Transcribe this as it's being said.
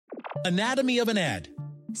Anatomy of an ad.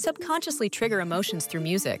 Subconsciously trigger emotions through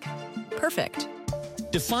music. Perfect.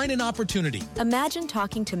 Define an opportunity. Imagine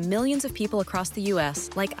talking to millions of people across the U.S.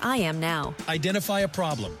 like I am now. Identify a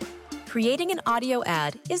problem. Creating an audio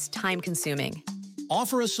ad is time-consuming.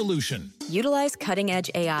 Offer a solution. Utilize cutting-edge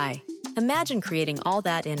AI. Imagine creating all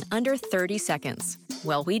that in under 30 seconds.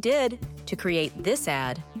 Well, we did to create this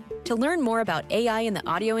ad. To learn more about AI in the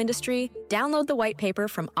audio industry, download the white paper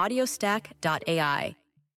from audiostack.ai.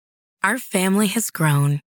 Our family has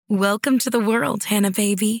grown. Welcome to the world, Hannah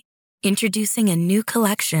baby. Introducing a new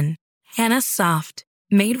collection, Hannah Soft,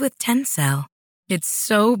 made with Tencel. It's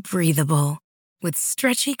so breathable, with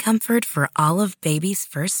stretchy comfort for all of baby's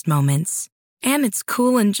first moments. And it's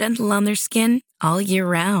cool and gentle on their skin all year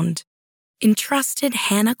round. Entrusted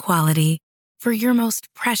Hannah quality for your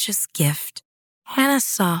most precious gift. Hannah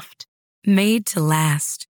Soft, made to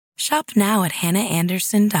last. Shop now at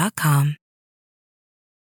hannahanderson.com.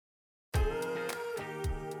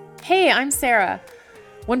 Hey, I'm Sarah.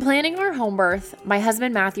 When planning our home birth, my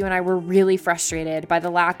husband Matthew and I were really frustrated by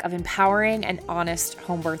the lack of empowering and honest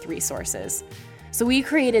home birth resources. So we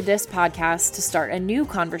created this podcast to start a new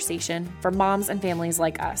conversation for moms and families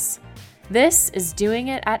like us. This is Doing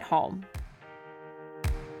It at Home.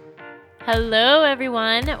 Hello,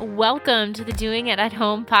 everyone. Welcome to the Doing It at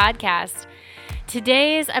Home podcast.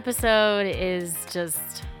 Today's episode is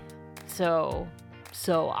just so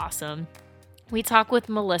awesome. We talk with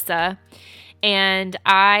Melissa, and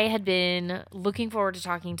I had been looking forward to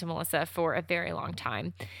talking to Melissa for a very long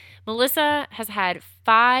time. Melissa has had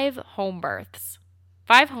 5 home births.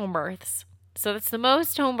 5 home births. So that's the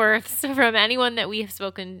most home births from anyone that we have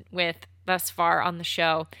spoken with thus far on the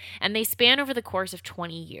show. And they span over the course of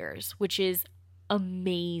 20 years, which is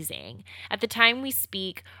amazing. At the time we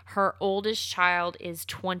speak, her oldest child is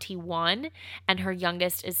 21 and her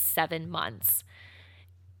youngest is 7 months.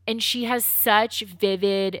 And she has such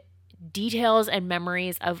vivid details and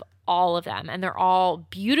memories of all of them. And they're all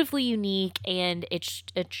beautifully unique. And it's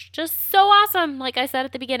just so awesome, like I said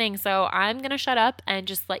at the beginning. So I'm going to shut up and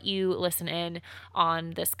just let you listen in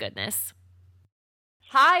on this goodness.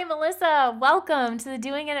 Hi, Melissa. Welcome to the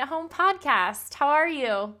Doing It at Home podcast. How are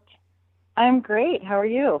you? I'm great. How are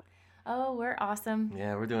you? Oh, we're awesome.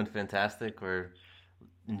 Yeah, we're doing fantastic. We're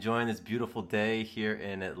enjoying this beautiful day here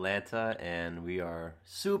in Atlanta, and we are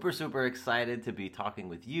super excited to be talking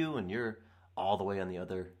with you, and you're all the way on the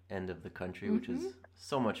other end of the country, which is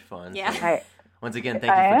so much fun. Yeah. So, once again,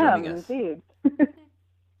 thank you for joining us. Indeed.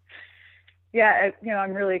 Yeah,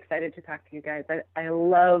 I'm really excited to talk to you guys. I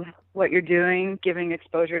love what you're doing. Giving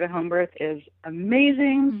exposure to home birth is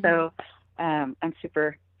amazing. So I'm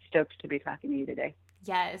super stoked to be talking to you today.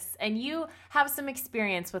 Yes, and you have some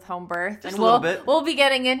experience with home birth, Just and a little bit. We'll be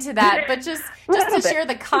getting into that. But just to share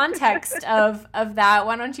the context of that,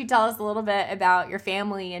 why don't you tell us a little bit about your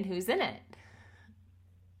family and who's in it?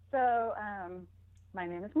 So my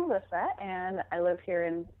name is Melissa, and I live here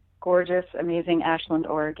in gorgeous, amazing Ashland,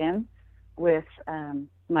 Oregon, with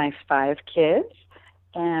my 5 kids.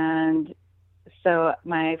 And so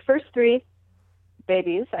my first 3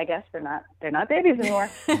 babies, I guess they're not babies anymore.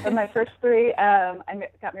 But my first 3, I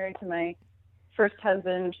got married to my first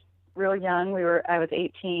husband real young. I was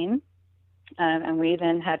 18, and we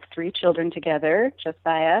then had 3 children together: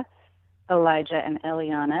 Josiah, Elijah, and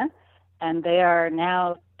Eliana. And they are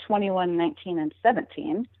now 21, 19, and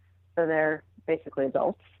 17, so they're basically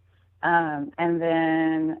adults. And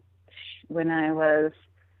then when I was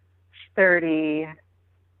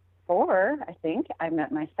 34, I think, I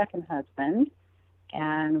met my second husband.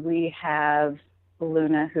 And we have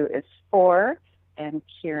Luna, who is 4, and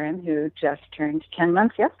Kieran, who just turned 10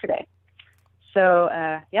 months yesterday. So,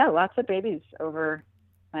 lots of babies over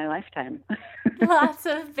my lifetime. Lots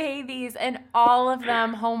of babies, and all of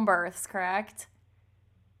them home births, correct?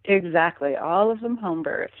 Exactly. All of them home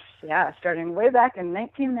births. Yeah, starting way back in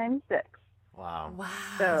 1996. Wow.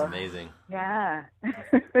 So, That's amazing. Yeah.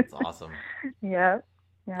 That's awesome. Yeah.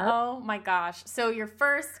 Oh, my gosh. So your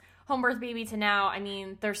first home birth baby to now, I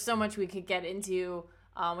mean, there's so much we could get into,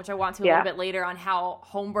 which I want to a little bit later, on how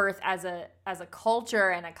home birth as a culture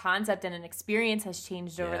and a concept and an experience has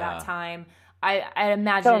changed over that time. I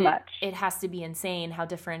imagine it has to be insane how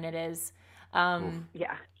different it is.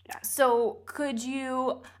 So could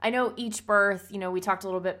you, I know each birth, we talked a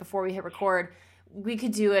little bit before we hit record, we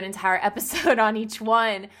could do an entire episode on each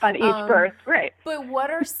one. On each birth, right. But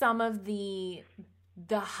what are some of the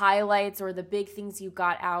highlights or the big things you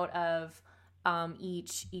got out of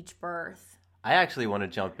each birth? I actually want to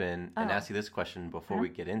jump in and ask you this question before we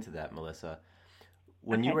get into that, Melissa.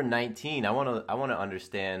 When you were 19, I want to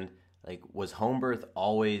understand, like, was home birth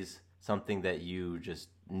always something that you just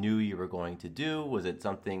knew you were going to do? Was it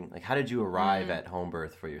something like, how did you arrive at home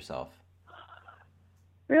birth for yourself?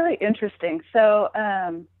 Really interesting. So,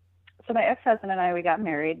 so my ex-husband and I, we got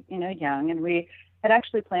married, young, and we had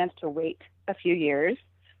actually planned to wait a few years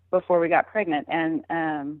before we got pregnant.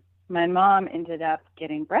 And my mom ended up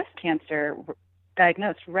getting breast cancer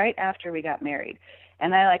diagnosed right after we got married.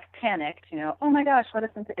 And I panicked, oh my gosh,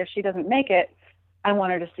 if she doesn't make it, I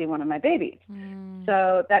want her to see one of my babies.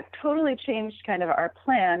 So that totally changed kind of our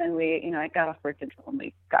plan. And we, I got off birth control and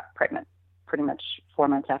we got pregnant pretty much 4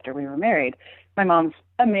 months after we were married. My mom's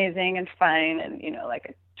amazing and fine and,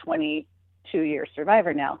 like a 22-year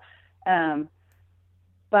survivor now.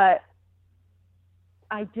 But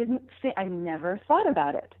I never thought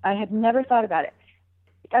about it. I had never thought about it.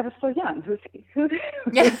 I was so young. Who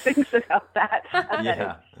thinks about that?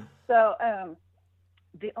 Yeah. So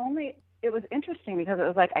it was interesting because it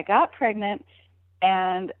was like I got pregnant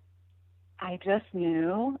and I just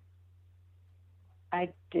knew I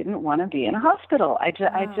didn't want to be in a hospital. I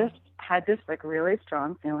just had this really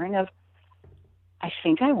strong feeling of, I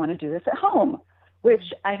think I want to do this at home,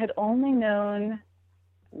 which I had only known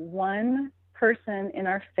one person in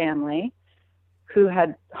our family who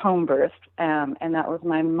had home birthed, and that was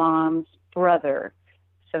my mom's brother.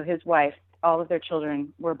 So his wife, all of their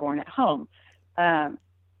children were born at home. And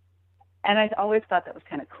I always thought that was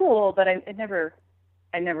kind of cool, but I never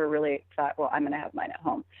really thought, well, I'm going to have mine at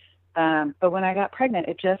home. But when I got pregnant,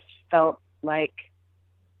 it just felt like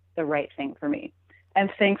the right thing for me.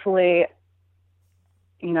 And thankfully,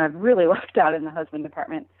 I've really lucked out in the husband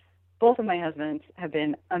department. Both of my husbands have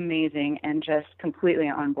been amazing and just completely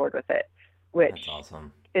on board with it, which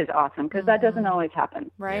is awesome because that doesn't always happen.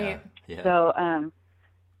 Right. Yeah.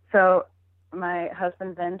 So my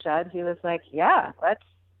husband then, Judd, he was like, yeah, let's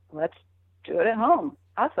do it at home.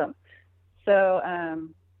 Awesome. So,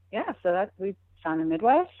 so that we found a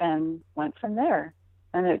midwife and went from there.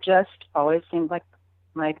 And it just always seemed like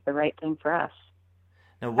the right thing for us.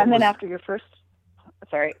 Now, after your first,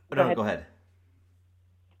 sorry. Go ahead.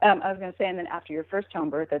 I was going to say, and then after your first home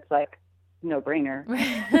birth, it's like no brainer.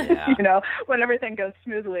 Yeah. When everything goes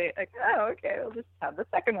smoothly, like, oh, okay, we'll just have the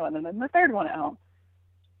second one and then the third one at home.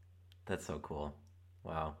 That's so cool.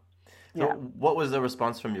 Wow. So Yeah. what was the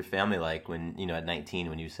response from your family like when, at 19,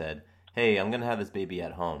 when you said, hey, I'm going to have this baby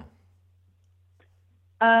at home?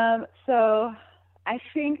 So I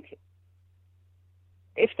think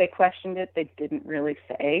if they questioned it, they didn't really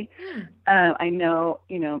say. I know,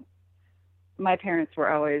 my parents were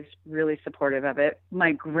always really supportive of it.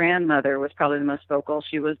 My grandmother was probably the most vocal.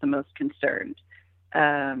 She was the most concerned.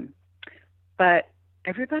 But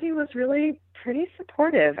everybody was really pretty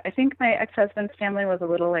supportive. I think my ex-husband's family was a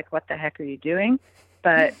little like, what the heck are you doing?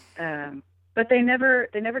 But they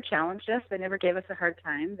never challenged us. They never gave us a hard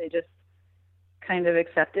time. They just kind of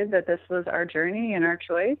accepted that this was our journey and our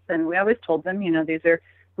choice. And we always told them, these are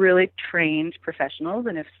really trained professionals.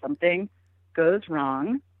 And if something goes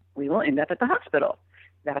wrong, we will end up at the hospital.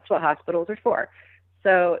 That's what hospitals are for.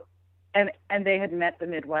 So, and they had met the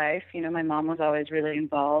midwife. My mom was always really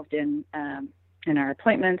involved in our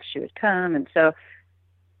appointments. She would come. And so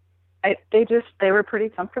they were pretty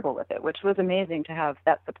comfortable with it, which was amazing to have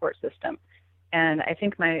that support system. And I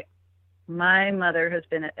think my mother has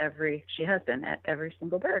been at every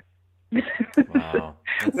single birth. Wow.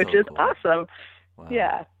 Which so is cool. awesome. Wow.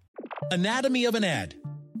 Yeah. Anatomy of an ad.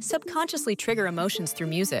 Subconsciously trigger emotions through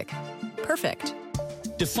music. Perfect.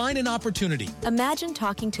 Define an opportunity. Imagine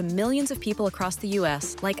talking to millions of people across the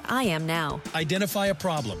U.S. like I am now. Identify a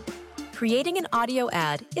problem. Creating an audio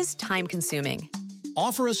ad is time-consuming.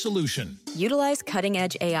 Offer a solution. Utilize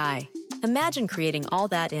cutting-edge AI. Imagine creating all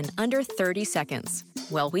that in under 30 seconds.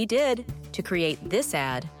 Well, we did to create this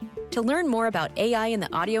ad. To learn more about AI in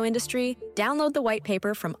the audio industry, download the white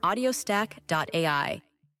paper from audiostack.ai.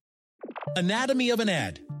 Anatomy of an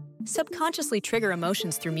ad. Subconsciously trigger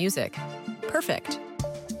emotions through music. Perfect.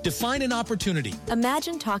 Define an opportunity.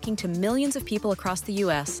 Imagine talking to millions of people across the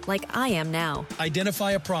U.S. like I am now.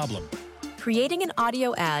 Identify a problem. Creating an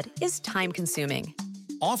audio ad is time-consuming.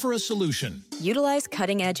 Offer a solution. Utilize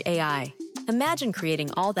cutting-edge AI. Imagine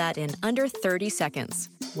creating all that in under 30 seconds.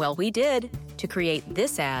 Well, we did to create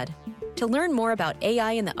this ad. To learn more about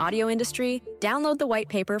AI in the audio industry, download the white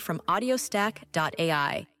paper from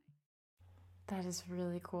audiostack.ai. That is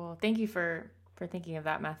really cool. Thank you for thinking of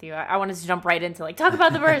that, Matthew. I wanted to jump right into talk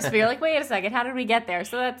about the births, but you're like, wait a second, how did we get there?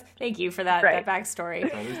 So thank you for that, Right. that backstory.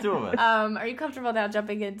 So there's two of us. Are you comfortable now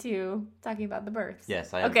jumping into talking about the births?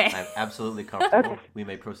 Yes, I am. Okay. I'm absolutely comfortable. We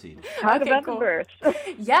may proceed. Talk Okay, about cool. the birth.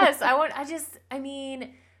 Yes,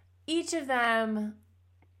 each of them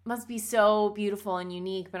must be so beautiful and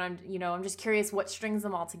unique, but I'm just curious what strings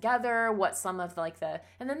them all together, what some of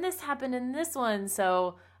and then this happened in this one.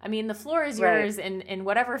 So, I mean, the floor is yours in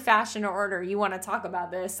whatever fashion or order you want to talk about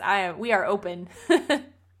this. We are open.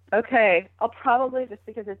 Okay. I'll probably, just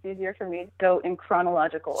because it's easier for me, go in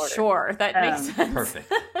chronological order. Sure. That makes sense.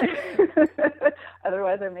 Perfect.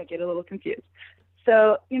 Otherwise I may get a little confused.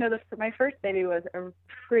 So, my first baby was a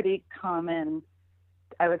pretty common,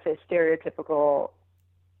 I would say, stereotypical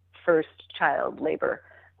first child labor.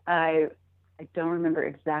 I don't remember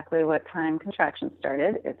exactly what time contractions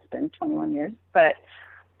started. It's been 21 years, but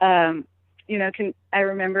I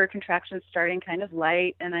remember contractions starting kind of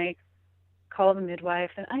light, and I called the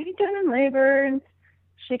midwife, and I'm in labor, and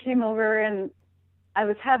she came over, and I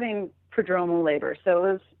was having prodromal labor,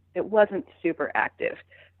 so it wasn't super active.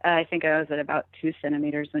 I think I was at about 2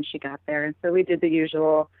 centimeters when she got there, and so we did the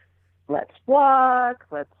usual, let's walk,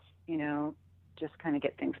 let's just kind of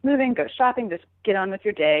get things moving, go shopping, just get on with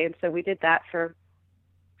your day. And so we did that for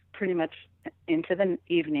pretty much into the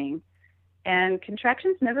evening. And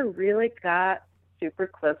contractions never really got super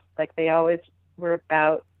close. Like, they always were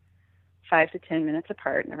about 5 to 10 minutes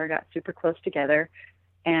apart, never got super close together.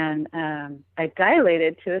 And I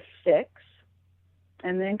dilated to a 6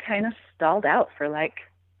 and then kind of stalled out for I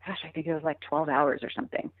think it was 12 hours or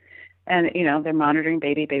something. And, they're monitoring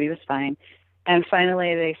baby. Baby was fine. And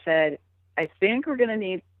finally they said, I think we're going to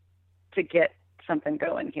need to get something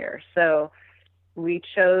going here. So we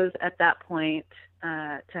chose at that point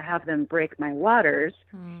to have them break my waters.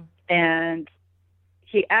 And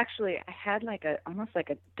I had almost like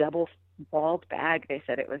a double balled bag. They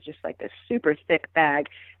said it was just like this super thick bag,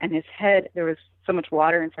 and his head, there was so much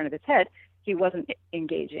water in front of his head, he wasn't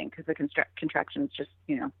engaging because the contractions just,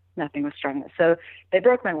 nothing was strong enough. So they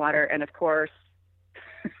broke my water, and of course,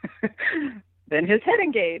 then his head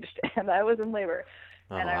engaged, and I was in labor.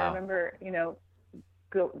 Oh, and I remember,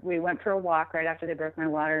 we went for a walk right after they broke my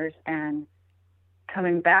waters, and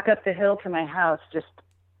coming back up the hill to my house, just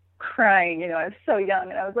crying. I was so young,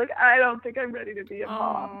 and I was like, I don't think I'm ready to be a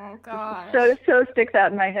mom. Oh, gosh. So sticks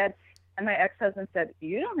out in my head. And my ex-husband said,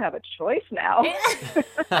 you don't have a choice now.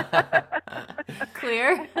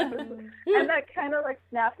 Clear. And that kind of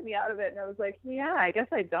snapped me out of it. And I was like, yeah, I guess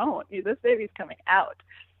I don't. This baby's coming out.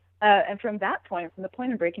 And from that point, from the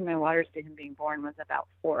point of breaking my waters to him being born, was about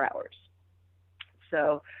 4 hours.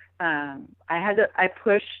 So I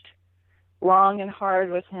pushed long and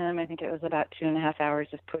hard with him. I think it was about 2.5 hours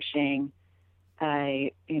of pushing.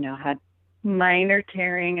 I, had minor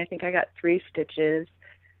tearing. I think I got 3 stitches.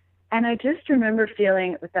 And I just remember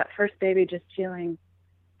feeling, with that first baby, just feeling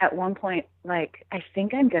at one point like, I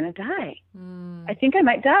think I'm going to die. I think I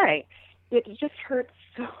might die. It just hurts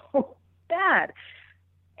so bad.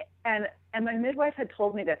 And my midwife had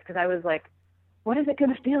told me this, because I was like, what is it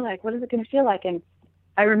going to feel like? What is it going to feel like? And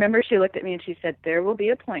I remember she looked at me and she said, there will be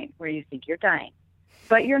a point where you think you're dying,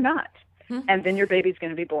 but you're not. And then your baby's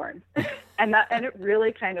going to be born. And it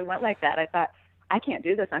really kind of went like that. I thought, I can't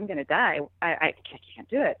do this. I'm going to die. I can't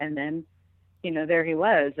do it. And then, there he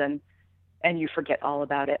was, and you forget all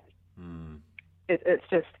about it.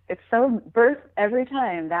 It's so birth every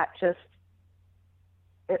time that just,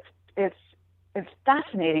 it's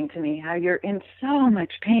fascinating to me how you're in so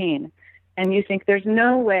much pain and you think there's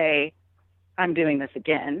no way I'm doing this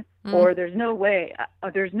again, or there's no way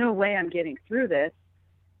I'm getting through this.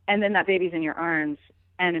 And then that baby's in your arms,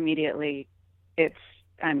 and immediately yes,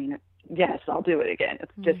 I'll do it again.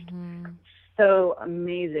 It's just so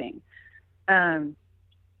amazing.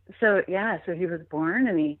 So he was born,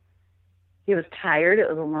 and he was tired. It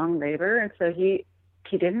was a long labor. And so he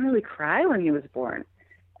didn't really cry when he was born.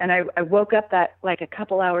 And I woke up a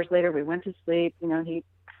couple hours later, we went to sleep. He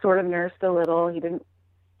sort of nursed a little.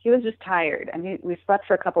 He was just tired. And we slept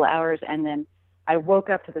for a couple hours, and then I woke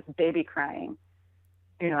up to this baby crying,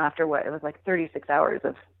 after what? It was 36 hours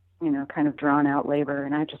of, kind of drawn out labor.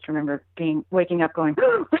 And I just remember waking up going,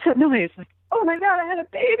 oh, what's that noise? Like, oh my God, I had a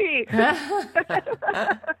baby.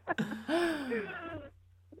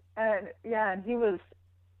 And he was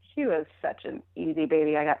such an easy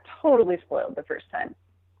baby. I got totally spoiled the first time.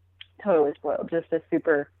 Totally spoiled. Just a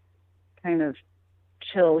super kind of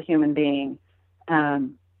chill human being,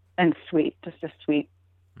 and sweet, just a sweet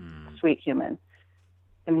human.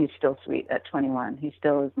 And he's still sweet at 21. He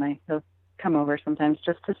still is he'll come over sometimes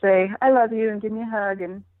just to say, I love you, and give me a hug.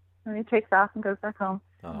 And then he takes off and goes back home.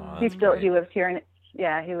 Oh, he lives here in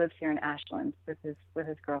Ashland with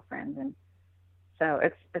his girlfriend. And so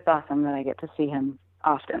it's awesome that I get to see him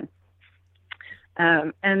often.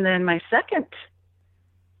 And then my second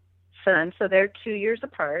son, so they're 2 years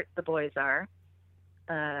apart, the boys are.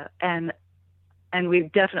 And and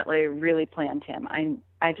we've definitely really planned him.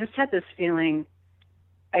 I just had this feeling.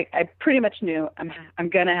 I pretty much knew I'm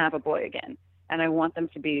going to have a boy again, and I want them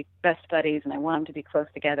to be best buddies, and I want them to be close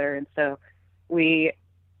together. And so we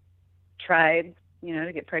tried,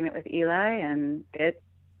 to get pregnant with Eli, and it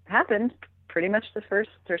happened pretty much the first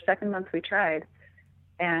or second month we tried.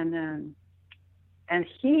 And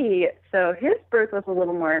his birth was a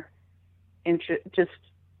little more just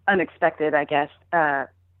unexpected, I guess.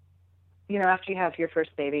 After you have your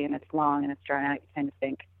first baby and it's long and it's drawn out,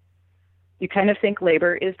 you kind of think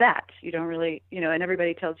labor is that. You don't really, and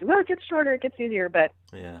everybody tells you, well, it gets shorter, it gets easier. But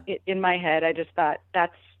in my head, I just thought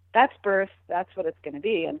that's birth. That's what it's going to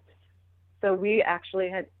be. And so we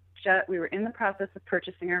actually we were in the process of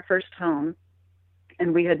purchasing our first home,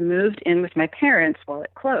 and we had moved in with my parents while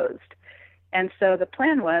it closed. And so the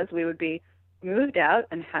plan was we would be moved out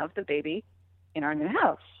and have the baby in our new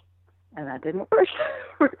house. And that didn't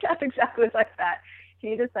work out exactly like that.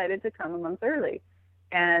 He decided to come a month early.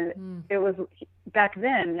 And it was back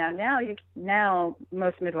then. Now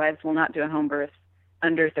most midwives will not do a home birth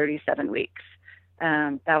under 37 weeks.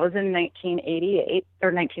 That was in 1998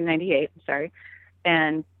 or 1998. I'm sorry.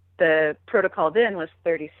 And the protocol then was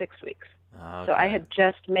 36 weeks. Okay. So I had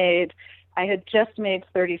just made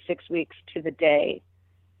 36 weeks to the day,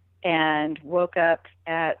 and woke up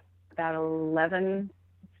at about 11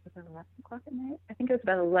 o'clock at night. I think it was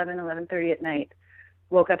about 11:30 at night.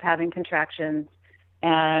 Woke up having contractions,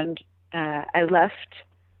 and I left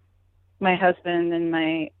my husband and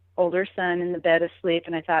my older son in the bed asleep,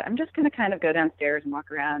 and I thought, I'm just going to kind of go downstairs and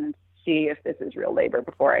walk around and see if this is real labor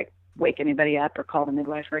before I wake anybody up or call the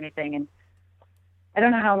midwife or anything. And I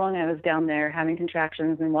don't know how long I was down there having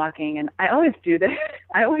contractions and walking, and I always do this.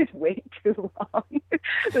 I always wait too long.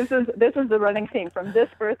 This is the running theme from this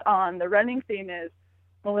birth on. The running theme is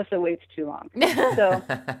Melissa waits too long. So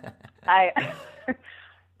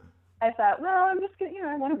I thought, well, I'm just gonna,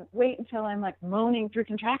 I want to wait until I'm like moaning through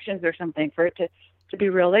contractions or something for it to be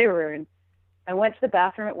real labor. And I went to the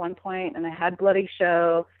bathroom at one point, and I had bloody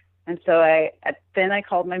show, and so then I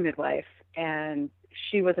called my midwife, and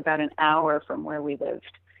she was about an hour from where we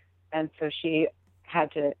lived. And so she had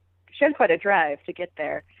quite a drive to get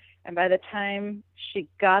there. And by the time she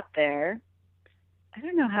got there, I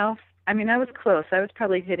don't know I was close. I was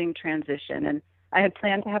probably hitting transition, and I had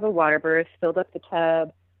planned to have a water birth, filled up the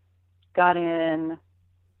tub, got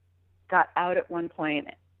out at one point,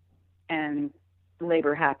 and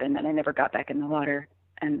labor happened, and I never got back in the water.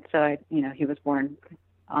 And so he was born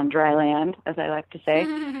on dry land, as I like to say.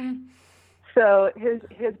 So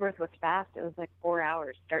his birth was fast. It was like 4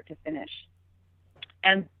 hours, start to finish.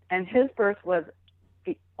 And his birth was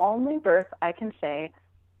the only birth I can say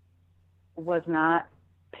was not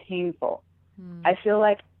painful. I feel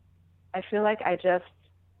like I just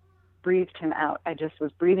breathed him out. I just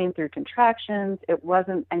was breathing through contractions.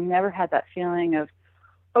 I never had that feeling of,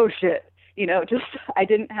 oh shit, I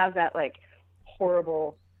didn't have that like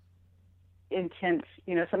horrible, intense,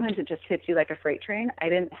 sometimes it just hits you like a freight train. I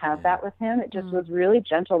didn't have that with him. It just was really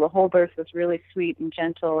gentle. The whole birth was really sweet and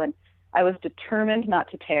gentle, and I was determined not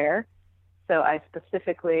to tear. So I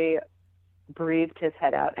specifically breathed his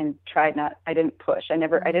head out and I didn't push. I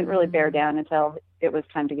didn't really bear down until it was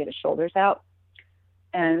time to get his shoulders out.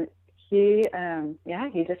 And he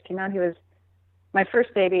just came out. My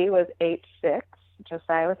first baby was 8'6".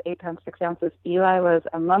 Josiah was 8 pounds 6 ounces. Eli was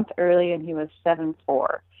a month early, and he was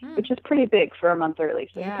 7'4", which is pretty big for a month early.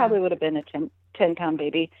 So he probably would have been a 10-pound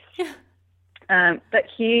baby. But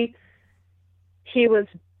he was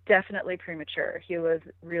definitely premature. He was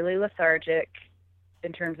really lethargic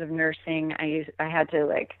in terms of nursing. I had to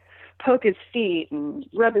like poke his feet and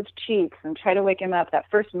rub his cheeks and try to wake him up. That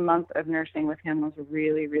first month of nursing with him was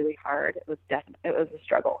really, really hard. It was a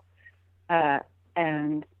struggle.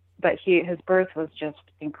 But his birth was just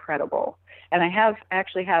incredible. And I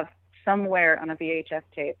actually have somewhere on a VHS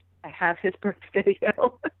tape, I have his birth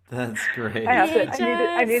video. That's great. I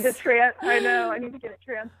need to get it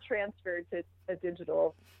transferred to a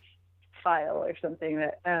digital file or something.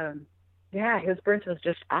 His birth was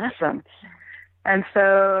just awesome. And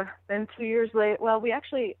so then 2 years later, we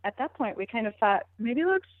actually, at that point, we kind of thought, maybe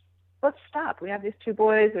let's stop. We have these 2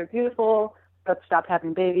 boys, they're beautiful, let's stop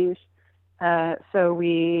having babies. So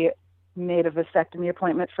we made a vasectomy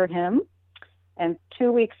appointment for him. And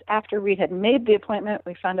 2 weeks after we had made the appointment,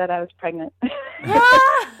 we found out I was pregnant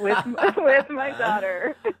with my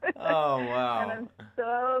daughter. Oh, wow. And I'm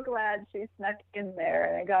so glad she snuck in there.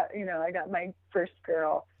 And I got my first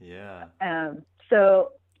girl. Yeah.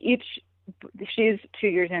 So she's 2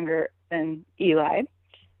 years younger than Eli.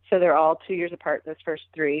 So they're all 2 years apart, those first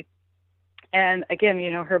 3. And again,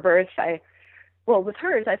 her birth, well, with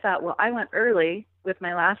hers, I thought, well, I went early with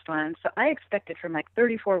my last one. So I expected from like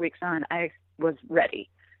 34 weeks on, I was ready.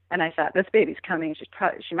 And I thought, this baby's coming.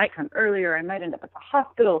 She might come earlier. I might end up at the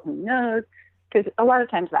hospital. Who knows? Because a lot of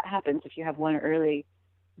times that happens. If you have one early,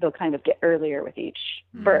 they'll kind of get earlier with each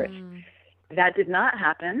birth. That did not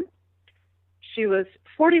happen. She was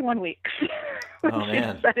 41 weeks when she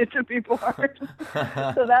decided to be born.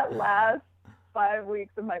 So that last 5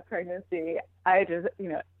 weeks of my pregnancy, I just,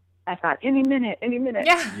 I thought any minute.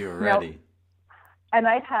 Yeah. You're ready. And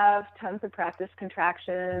I'd have tons of practice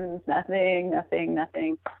contractions, nothing.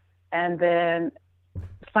 And then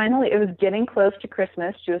finally, it was getting close to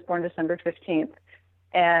Christmas. She was born December 15th.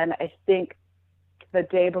 And I think the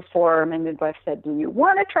day before, my midwife said, do you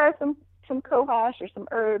want to try some cohosh or some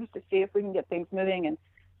herbs to see if we can get things moving? And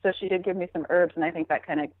so she did give me some herbs, and I think that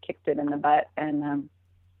kind of kicked it in the butt.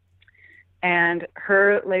 And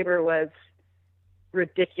her labor was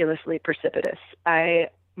ridiculously precipitous. My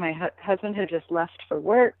husband had just left for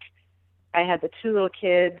work. I had the 2 little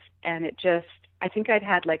kids, and I think I'd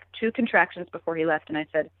had like 2 contractions before he left. And I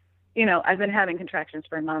said, I've been having contractions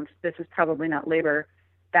for a month. This is probably not labor.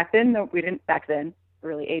 Back then,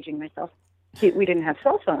 really aging myself, we didn't have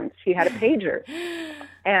cell phones. He had a pager.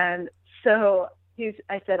 And so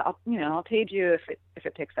I said, I'll page you if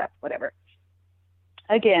it picks up, whatever.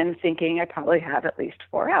 Again, thinking I probably have at least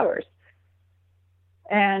 4 hours.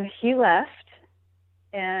 And he left,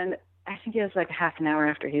 and I think it was like half an hour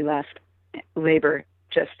after he left, labor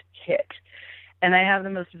just hit. And I have the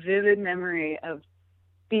most vivid memory of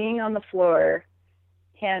being on the floor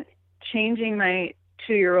and changing my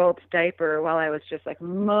 2-year-old's diaper while I was just like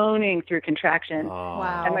moaning through contractions.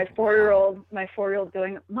 Wow. And my 4-year-old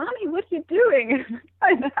going, Mommy, what are you doing?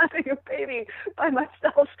 I'm having a baby by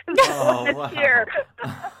myself because no one is here.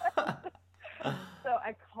 So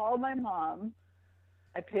I called my mom.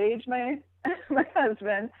 I paged my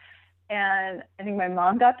husband, and I think my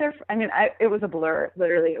mom got there. It was a blur.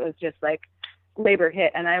 Literally, it was just like labor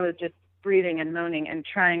hit, and I was just breathing and moaning and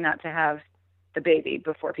trying not to have the baby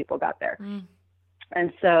before people got there.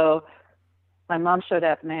 And so my mom showed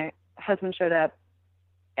up, my husband showed up,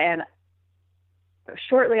 and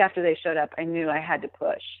shortly after they showed up, I knew I had to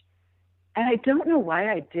push. And I don't know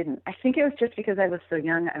why I didn't. I think it was just because I was so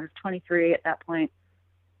young. I was 23 at that point,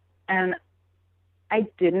 and I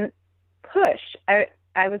didn't push. I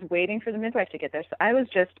was waiting for the midwife to get there. So I was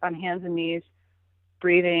just on hands and knees,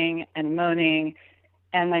 breathing and moaning.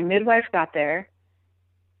 And my midwife got there,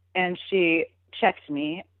 and she checked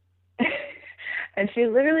me. And she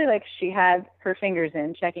literally, she had her fingers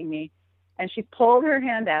in checking me. And she pulled her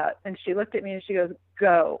hand out, and she looked at me, and she goes,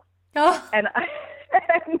 go. Oh. And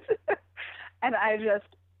I just,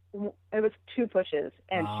 it was 2 pushes,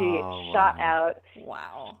 and she shot out.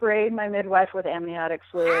 Wow. Sprayed my midwife with amniotic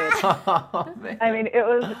fluid. Oh, man.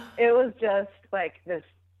 It was just like this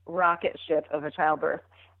rocket ship of a childbirth.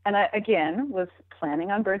 And I, again, was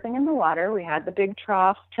planning on birthing in the water. We had the big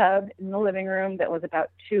trough tub in the living room that was about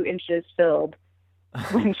 2 inches filled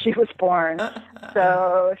when she was born.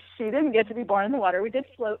 So she didn't get to be born in the water. We did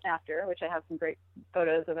float after, which I have some great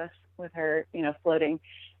photos of us with her, floating.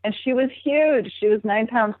 And she was huge. She was 9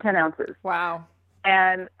 pounds, 10 ounces. Wow.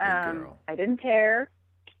 And I didn't care.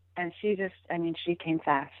 And she came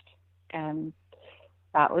fast. And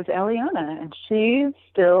that was Eliana. And she's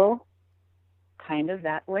still kind of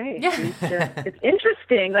that way. Yeah. It's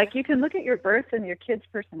interesting. You can look at your birth and your kids'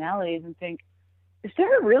 personalities and think,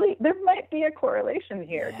 there might be a correlation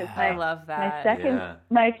here. Yeah, I love that.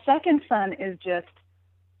 My second son is just,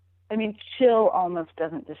 chill almost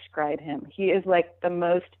doesn't describe him. He is like the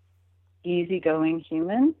most easygoing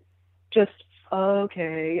human. Just,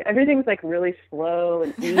 okay. Everything's really slow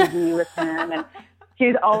and easy with him. And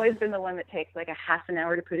he's always been the one that takes a half an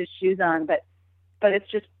hour to put his shoes on. But it's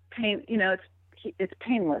just pain, it's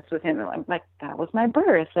painless with him. And I'm like, that was my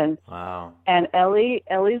birth. And wow. And Ellie's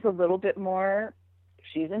a little bit more,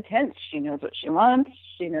 she's intense. She knows what she wants.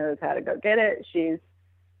 She knows how to go get it. She's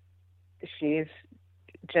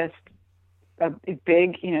just a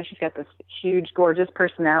big, she's got this huge, gorgeous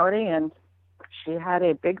personality, and she had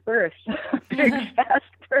a big birth, big fast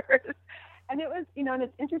birth. And it was, and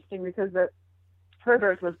it's interesting because her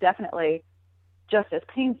birth was definitely just as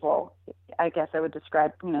painful, I guess I would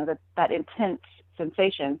describe, that intense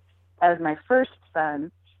sensation as my first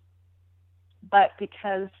son. But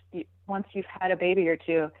because once you've had a baby or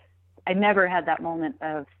 2, I never had that moment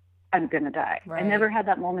of, I'm going to die. Right. I never had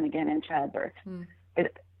that moment again in childbirth.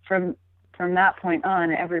 From that point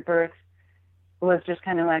on, every birth was just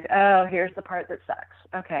kind of like, oh, here's the part that sucks.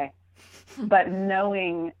 Okay. But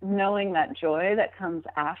knowing that joy that comes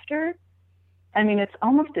after, I mean, it's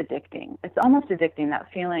almost addicting. It's almost addicting, that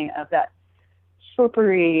feeling of that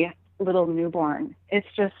slippery little newborn. It's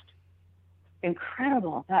just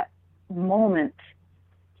incredible, that moment,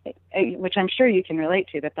 which I'm sure you can relate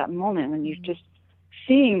to, that moment when you're just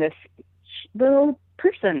seeing this little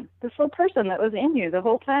person that was in you the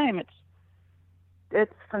whole time.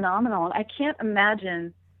 It's phenomenal. And I can't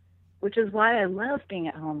imagine, which is why I love being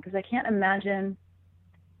at home, because I can't imagine,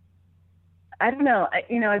 I don't know, I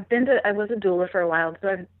was a doula for a while,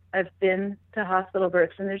 so I've been to hospital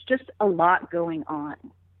births, and there's just a lot going on.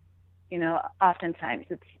 Oftentimes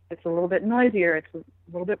it's a little bit noisier, it's a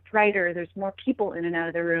little bit brighter, there's more people in and out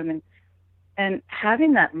of the room, and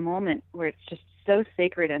having that moment where it's just so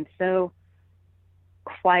sacred and so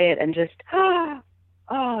quiet and just,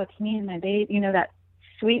 it's me and my baby, that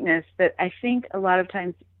sweetness that I think a lot of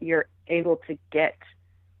times you're able to get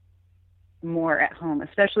more at home,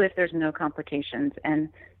 especially if there's no complications. And,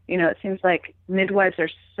 it seems like midwives are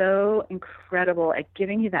so incredible at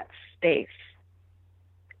giving you that space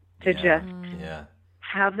to just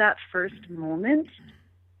have that first moment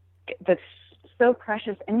that's so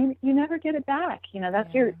precious, and you never get it back. That's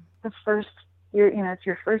it's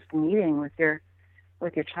your first meeting with your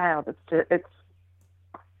child. It's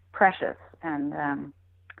precious. And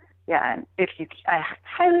and I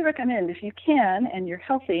highly recommend, if you can and you're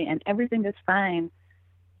healthy and everything is fine,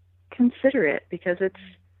 consider it, because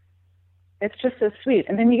it's just so sweet.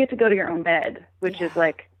 And then you get to go to your own bed, which is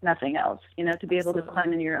like nothing else, to be able to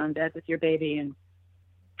climb in your own bed with your baby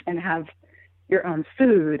and have your own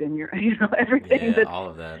food and your, everything all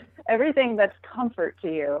of that. Everything that's comfort to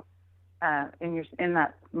you in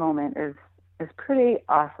that moment is pretty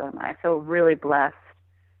awesome. I feel really blessed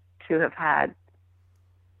to have had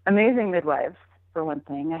amazing midwives, for one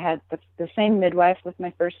thing. I had the same midwife with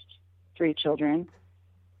my first 3 children,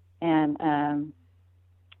 and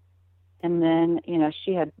then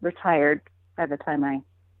she had retired by the time I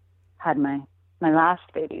had my last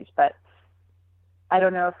babies. But I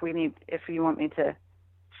don't know if you want me to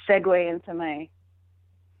segue into my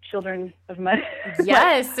children of my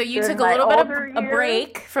yes. So you took a little bit of a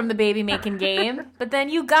break from the baby making game, but then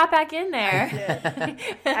you got back in there.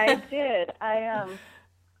 I did.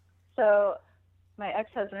 So my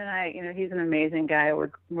ex-husband and I, he's an amazing guy.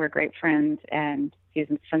 We're great friends, and he's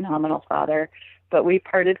a phenomenal father. But we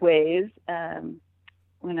parted ways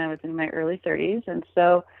when I was in my early 30s, and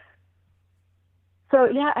so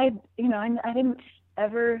yeah, I didn't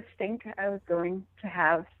ever think I was going to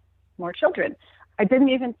have more children. I didn't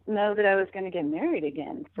even know that I was going to get married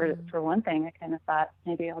again. For one thing, I kind of thought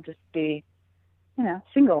maybe I'll just be,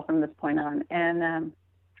 single from this point on. And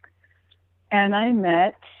I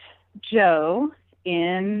met Joe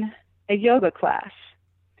in a yoga class,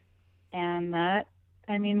 and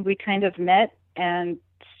we kind of met and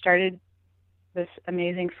started this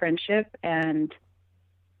amazing friendship and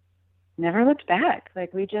never looked back.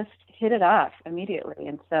 Like, we just hit it off immediately.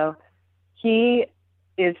 And so he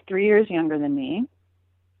is 3 years younger than me,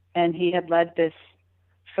 and he had led this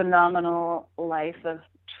phenomenal life of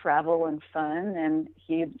travel and fun, and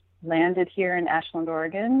he landed here in Ashland,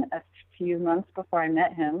 Oregon a few months before I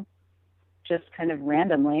met him, just kind of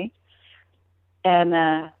randomly. And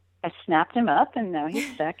I snapped him up, and now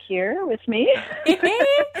he's back here with me.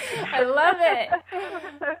 I love it.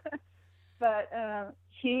 But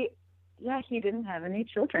he didn't have any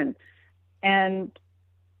children. And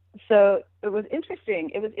so it was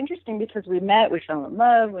interesting. It was interesting because we met, we fell in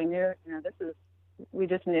love, we knew, we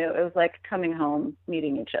just knew it was like coming home,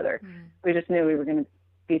 meeting each other. We just knew we were going to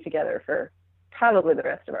be together for probably the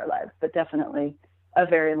rest of our lives, but definitely a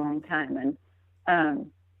very long time.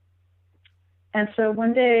 And so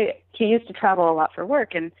one day, he used to travel a lot for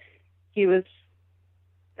work, and he was,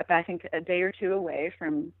 I think, a day or two away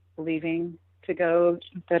from leaving to go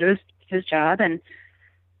to his job. And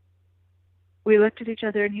we looked at each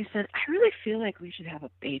other, and he said, "I really feel like we should have a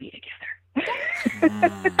baby together."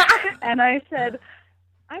 And I said,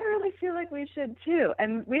 "I really feel like we should too."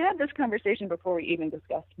 And we had this conversation before we even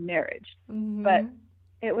discussed marriage. But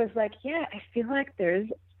it was like, yeah, I feel like there's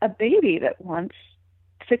a baby that wants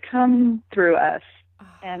to come through us.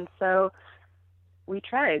 And so we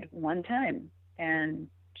tried one time, and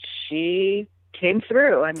she came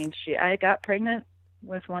through. I mean, I got pregnant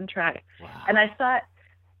with one try. Wow. And I thought,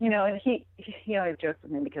 and he always jokes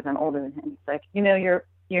with me because I'm older than him. He's like,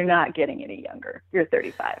 you're not getting any younger. You're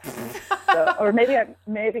 35. So, or maybe I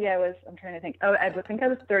was, I'm trying to think. Oh, I think I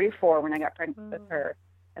was 34 when I got pregnant with her,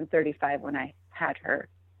 and 35 when I had her.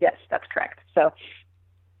 Yes, that's correct. So,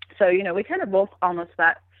 we kind of both almost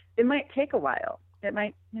thought it might take a while. It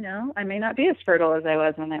might, I may not be as fertile as I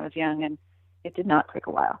was when I was young, and it did not take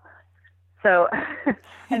a while. So,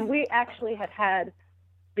 and we actually had,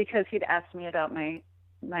 because he'd asked me about my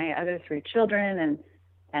other 3 children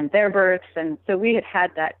and their births. And so we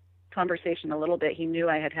had that conversation a little bit. He knew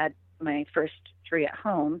I had my first 3 at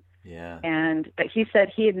home. Yeah. But he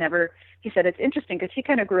said he said it's interesting because he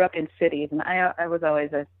kind of grew up in cities, and I was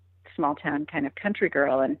always a small town kind of country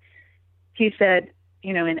girl. And he said,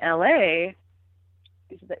 in LA,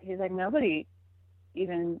 he's like, nobody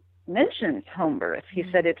even mentions home birth. He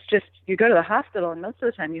said, it's just, you go to the hospital and most of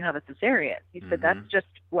the time you have a cesarean. He said, that's just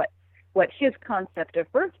what his concept of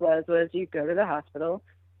birth was you go to the hospital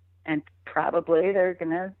and probably they're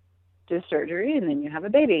going to do surgery and then you have a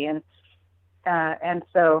baby. And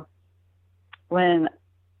so when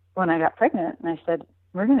I got pregnant and I said,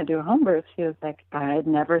 we're going to do a home birth, he was like, I'd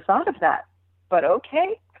never thought of that, but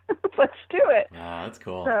okay, let's do it. Oh, that's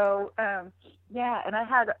cool. So, yeah. And I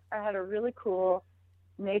had a really cool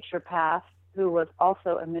naturopath who was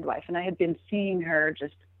also a midwife, and I had been seeing her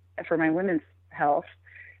just for my women's health.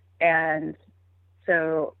 And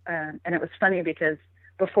so, and it was funny because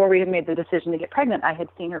before we had made the decision to get pregnant, I had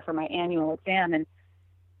seen her for my annual exam, and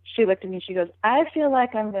she looked at me and she goes, I feel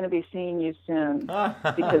like I'm going to be seeing you soon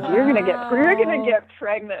because we're going to get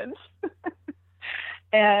pregnant.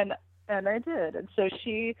 and I did. And so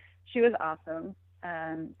she was awesome.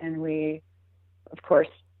 And we, of course,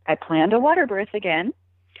 I planned a water birth again.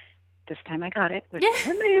 This time I got it, which is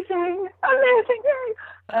amazing.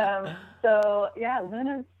 So yeah,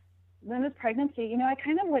 Luna's pregnancy, I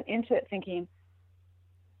kind of went into it thinking,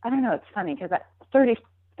 I don't know, it's funny because at 30,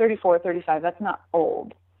 34, 35, that's not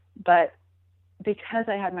old. But because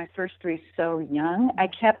I had my first 3 so young, I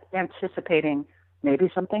kept anticipating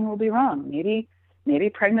maybe something will be wrong. Maybe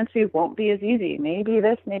pregnancy won't be as easy. Maybe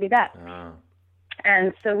this, maybe that.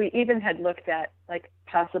 And so we even had looked at like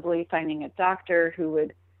possibly finding a doctor who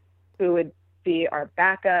would be our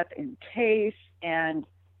backup in case. And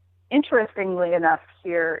interestingly enough,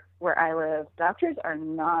 here where I live, doctors are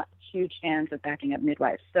not huge fans of backing up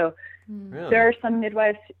midwives. So Really? there are some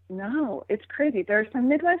midwives. No, it's crazy. There are some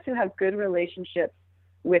midwives who have good relationships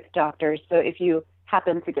with doctors. So if you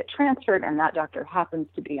happen to get transferred and that doctor happens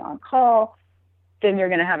to be on call, then you're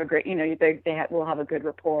going to have a great, will have a good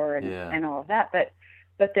rapport and all of that. But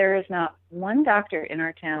there is not one doctor in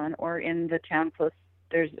our town or in the town close.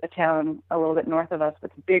 There's a town a little bit north of us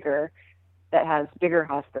that's bigger, that has bigger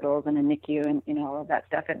hospitals and a NICU and all of that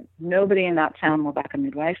stuff. And nobody in that town will back a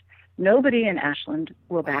midwife. Nobody in Ashland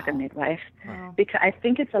will back a midwife because I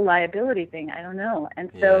think it's a liability thing. I don't know.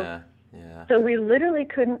 And so, so we literally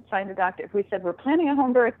couldn't find a doctor. If we said we're planning a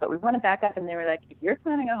home birth, but we want to back up, and they were like, if you're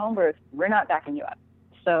planning a home birth, we're not backing you up.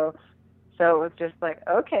 So it was just like,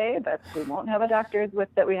 okay, we won't have a doctor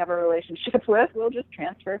that we have a relationship with. We'll just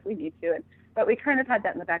transfer if we need to. But we kind of had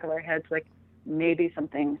that in the back of our heads, like maybe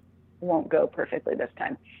something won't go perfectly this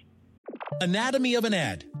time. Anatomy of an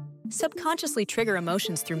ad. Subconsciously trigger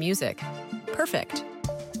emotions through music. Perfect.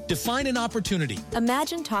 Define an opportunity.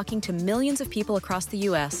 Imagine talking to millions of people across the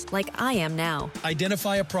U.S. like I am now.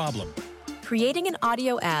 Identify a problem. Creating an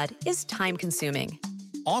audio ad is time-consuming.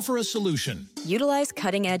 Offer a solution. Utilize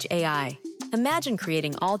cutting-edge AI. Imagine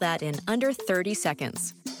creating all that in under 30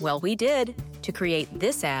 seconds. Well, we did to create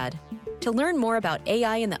this ad. To learn more about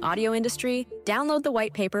AI in the audio industry, download the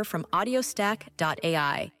white paper from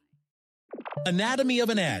audiostack.ai. Anatomy of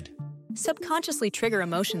an ad. Subconsciously trigger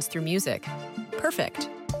emotions through music. Perfect.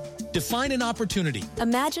 Define an opportunity.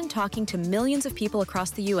 Imagine talking to millions of people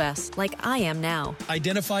across the U.S. like I am now.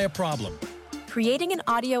 Identify a problem. Creating an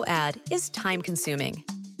audio ad is time-consuming.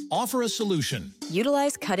 Offer a solution.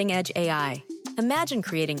 Utilize cutting-edge AI. Imagine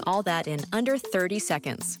creating all that in under 30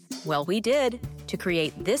 seconds. Well, we did to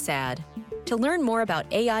create this ad. To learn more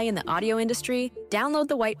about AI in the audio industry, download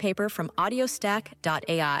the white paper from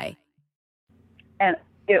audiostack.ai. And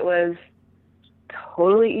it was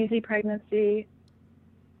totally easy pregnancy,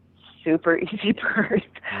 super easy birth.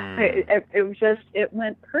 It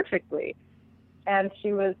went perfectly. And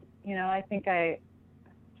she was,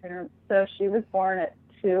 so she was born at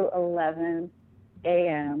 2:11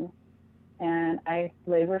 a.m. and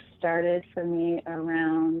labor started for me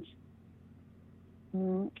around,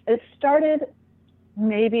 it started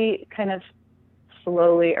maybe kind of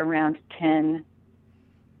slowly around 10,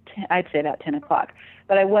 I'd say about 10 o'clock,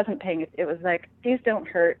 but I wasn't paying it. It was like, these don't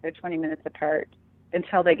hurt. They're 20 minutes apart.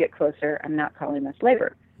 Until they get closer, I'm not calling this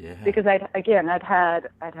labor. Yeah. Because I'd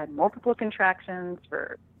had multiple contractions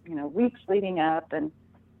for, weeks leading up. And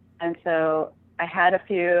so I had a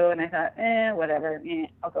few and I thought, whatever,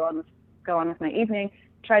 I'll go on with my evening,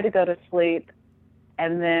 try to go to sleep.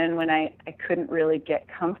 And then when I couldn't really get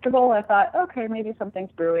comfortable, I thought, okay, maybe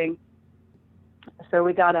something's brewing. So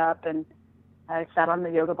we got up and I sat on the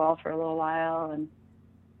yoga ball for a little while, and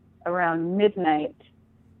around midnight,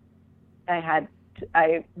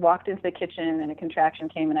 I walked into the kitchen and a contraction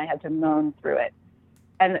came and I had to moan through it.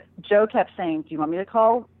 And Joe kept saying, "Do you want me to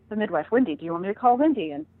call the midwife, Wendy? Do you want me to call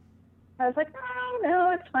Wendy?" And I was like,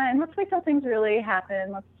 no, it's fine. Let's wait till things really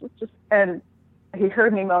happen. Let's just, and he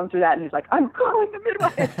heard me moan through that and he's like, "I'm calling the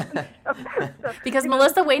midwife." Because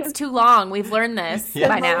Melissa waits too long. We've learned this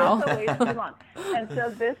by now. Melissa waits too long. And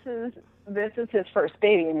so this is his first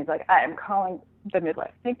baby, and he's like, "I am calling the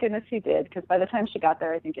midwife." Thank goodness he did, because by the time she got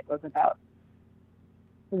there, I think it was about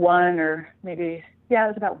 1 or maybe, it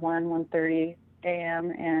was about 1:30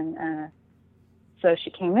 a.m. And so she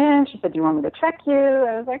came in. She said, "Do you want me to check you?"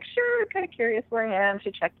 I was like, "Sure, kind of curious where I am."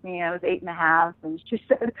 She checked me. I was 8.5, and she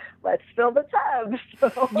said, "Let's fill the tub."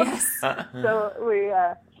 So, yes. So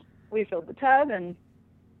we filled the tub, and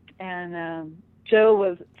Joe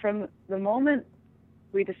was, from the moment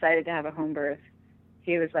we decided to have a home birth,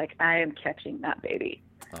 he was like, "I am catching that baby."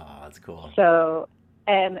 Oh, that's cool. So,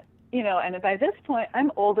 and by this point,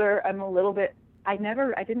 I'm older. I'm a little bit. I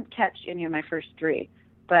didn't catch any of my first 3,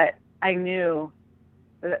 but I knew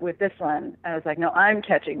that with this one, I was like, "No, I'm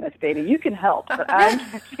catching this baby. You can help, but I'm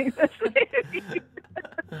catching this baby."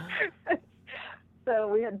 So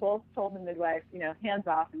we had both told the midwife, hands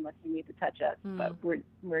off unless you need to touch us, but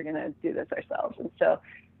we're gonna do this ourselves. And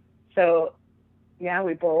so yeah,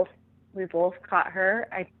 we both caught her.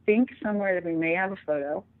 I think somewhere that we may have a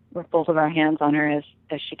photo with both of our hands on her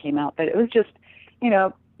as she came out, but it was just,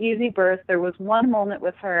 easy birth. There was one moment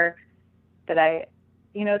with her that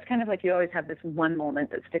it's kind of like you always have this one moment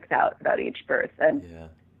that sticks out about each birth.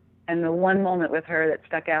 And the one moment with her that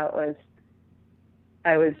stuck out was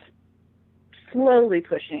I was slowly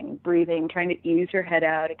pushing, breathing, trying to ease her head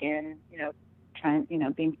out again,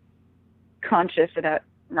 being conscious about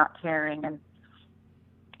not caring.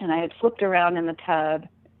 And I had flipped around in the tub,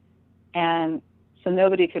 and so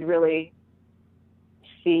nobody could really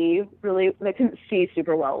they couldn't see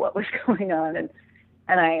super well what was going on. And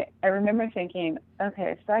I remember thinking,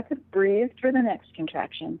 okay, so I could breathe for the next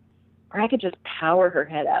contraction, or I could just power her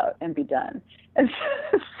head out and be done. And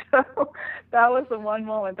so that was the one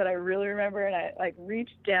moment that I really remember. And I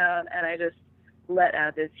reached down and I just let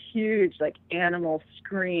out this huge animal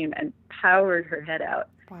scream and powered her head out.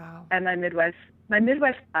 Wow. And my midwife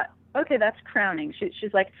thought, okay, that's crowning.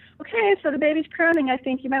 She's like, "Okay, so the baby's crowning. I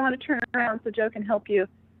think you might want to turn around so Joe can help you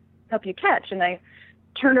catch." And I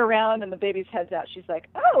turn around and the baby's head's out. She's like,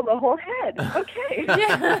 "Oh, the whole head. Okay."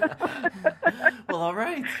 Well, all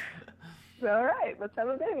right. All right, let's have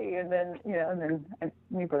a baby. And then,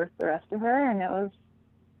 we birthed the rest of her, and it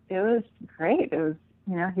was great. It was,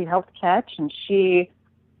 he helped catch, and she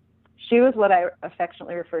was what I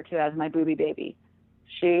affectionately refer to as my booby baby.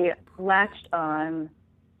 She latched on,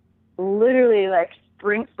 literally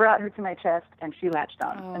brought her to my chest, and she latched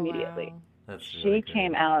on immediately. Wow. That's she really great.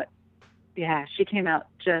 came out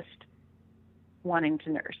just wanting to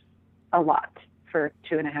nurse a lot for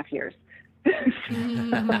 2.5 years,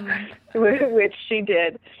 which she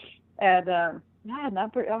did. And that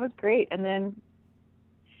was great. And then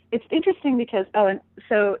it's interesting because,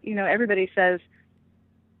 everybody says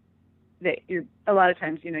that a lot of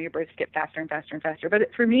times, your births get faster and faster and faster.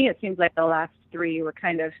 But for me, it seems like the last 3 were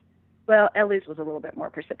kind of, Ellie's was a little bit more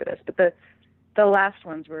precipitous, but the last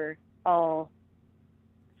ones were all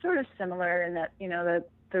sort of similar in that,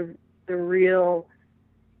 the real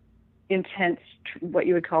intense, what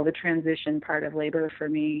you would call the transition part of labor for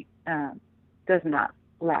me, does not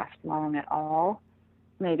last long at all,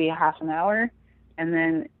 maybe a half an hour. And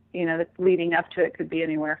then, the leading up to it could be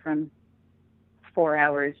anywhere from 4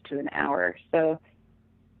 hours to an hour. So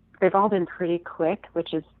they've all been pretty quick,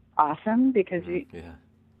 which is awesome because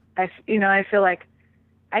I feel like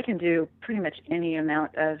I can do pretty much any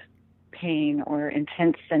amount of pain or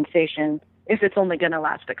intense sensation if it's only going to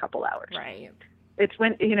last a couple hours. Right. It's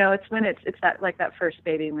when it's that first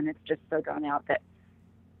baby, when it's just so drawn out that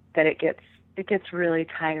it gets really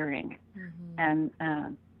tiring. Mm-hmm.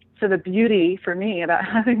 And so the beauty for me about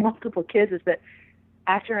having multiple kids is that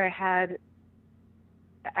after I had,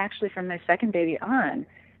 actually from my second baby on,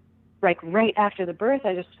 right after the birth,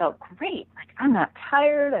 I just felt great. I'm not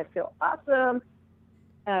tired. I feel awesome.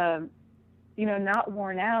 Not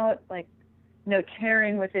worn out, no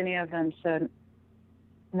tearing with any of them. So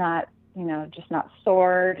not, just not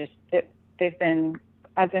sore. I've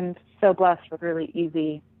been so blessed with really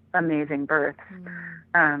easy, amazing births.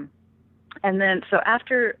 And then, so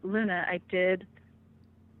after Luna,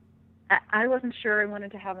 I wasn't sure I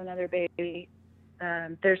wanted to have another baby.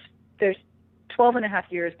 There's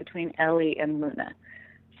 12.5 years between Ellie and Luna.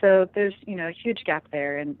 so there's, a huge gap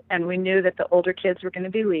there. And we knew that the older kids were going to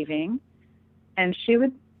be leaving, and she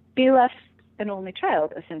would be left an only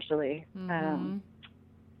child, essentially.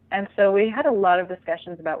 And so we had a lot of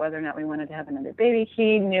discussions about whether or not we wanted to have another baby.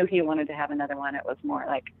 He knew he wanted to have another one. It was more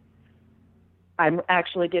like, I'm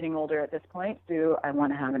actually getting older at this point. Do I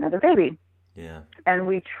want to have another baby? Yeah. And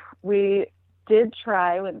we did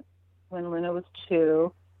try when Luna was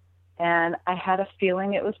 2, and I had a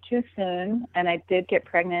feeling it was too soon, and I did get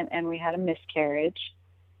pregnant, and we had a miscarriage,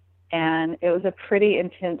 and it was a pretty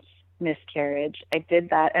intense miscarriage. I did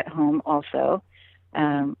that at home also,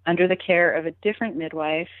 under the care of a different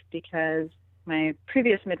midwife, because my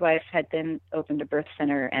previous midwife had been opened a birth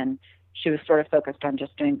center, and she was sort of focused on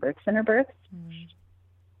just doing birth center births.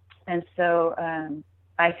 And so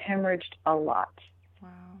I hemorrhaged a lot. Wow.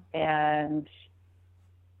 And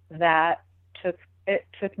that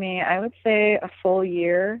took me, I would say, a full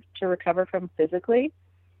year to recover from physically.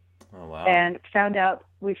 Oh, wow. And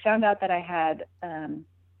we found out that I had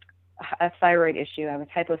a thyroid issue. I was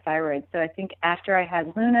hypothyroid. So I think after I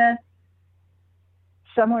had Luna,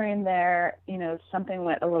 somewhere in there, something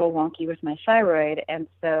went a little wonky with my thyroid. And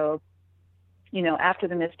so, after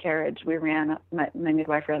the miscarriage, my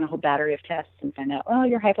midwife ran a whole battery of tests and found out, oh,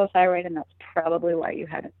 you're hypothyroid, and that's probably why you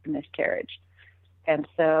had a miscarriage. And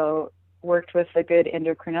so worked with a good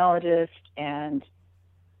endocrinologist and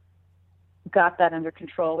got that under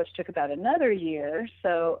control, which took about another year.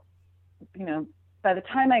 So, by the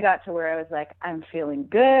time I got to where I was like, I'm feeling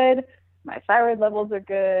good, my thyroid levels are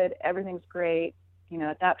good, everything's great,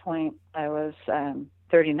 at that point I was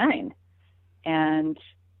 39. And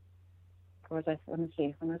let me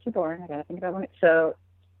see, when was he born? I got to think about so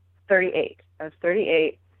 38. I was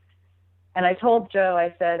 38. And I told Joe,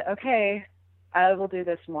 I said, okay, I will do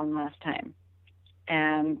this one last time.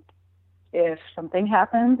 And if something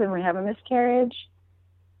happens and we have a miscarriage,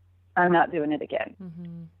 I'm not doing it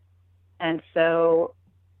again. And so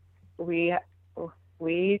we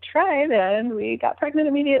tried, and we got pregnant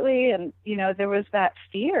immediately. And, there was that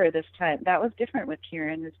fear this time. That was different with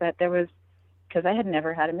Kieran, is that there was, because I had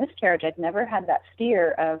never had a miscarriage, I'd never had that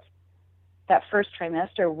fear of that first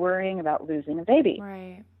trimester worrying about losing a baby.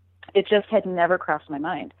 Right. It just had never crossed my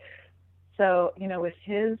mind. So, with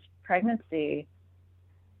his pregnancy,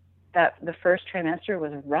 that the first trimester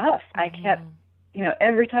was rough. I kept,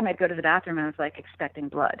 every time I'd go to the bathroom, I was like expecting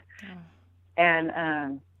blood.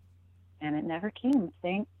 And it never came,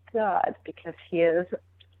 thank God, because he is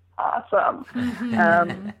awesome.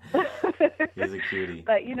 He's a cutie.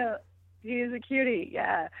 But, he's a cutie,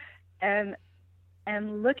 yeah. And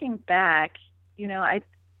looking back,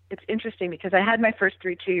 it's interesting because I had my first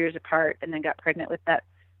 2 years apart, and then got pregnant with that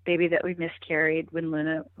baby that we miscarried when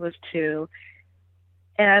Luna was 2.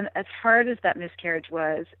 And as hard as that miscarriage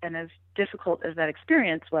was, and as difficult as that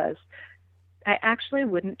experience was, I actually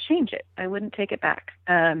wouldn't change it. I wouldn't take it back.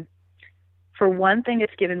 For one thing,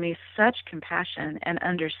 it's given me such compassion and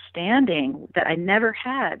understanding that I never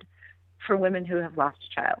had for women who have lost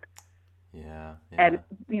a child. Yeah. And,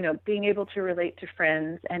 being able to relate to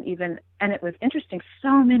friends, and it was interesting,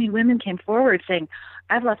 so many women came forward saying,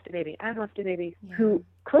 I've lost a baby, who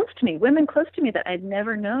close to me, women close to me that I'd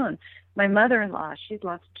never known. My mother-in-law, she's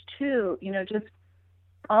lost 2, just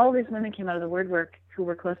all these women came out of the woodwork who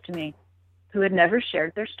were close to me, who had never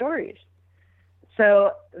shared their stories.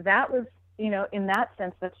 So that was, in that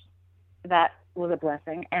sense, that was a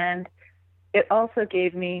blessing. And it also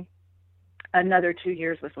gave me another 2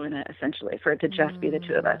 years with Luna, essentially, for it to just be the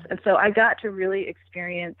 2 of us. And so I got to really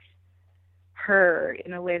experience her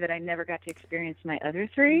in a way that I never got to experience my other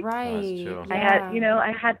 3. Right. That's true.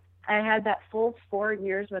 I had that full 4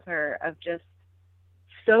 years with her of just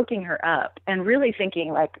soaking her up and really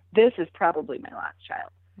thinking, like, this is probably my last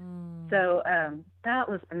child. So that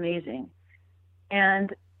was amazing.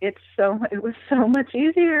 And it was so much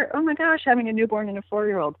easier. Oh my gosh, having a newborn and a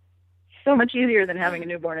 4-year-old. So much easier than having a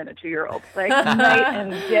newborn and a 2-year-old. Like night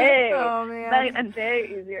and day. Oh, man. Night and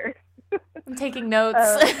day easier. I'm taking notes.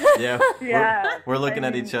 Yeah. We're looking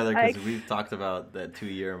at each other because we've talked about that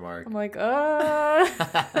 2-year mark. I'm like,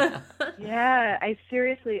 Yeah,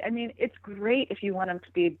 it's great if you want them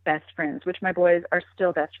to be best friends, which my boys are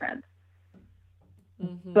still best friends.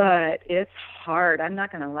 But it's hard. I'm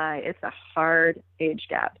not going to lie. It's a hard age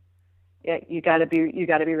gap. Yeah, you got to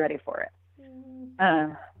be ready for it.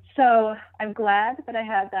 So I'm glad that I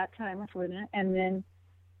had that time with Luna, and then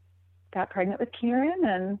got pregnant with Kieran,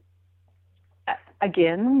 and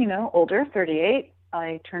again, older, 38.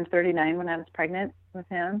 I turned 39 when I was pregnant with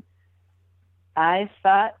him. I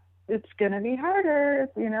thought it's going to be harder.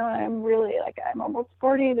 I'm really I'm almost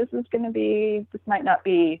 40. This might not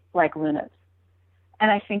be like Luna's.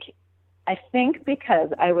 And I think because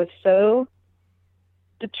I was so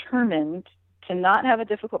determined to not have a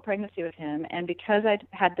difficult pregnancy with him, and because I'd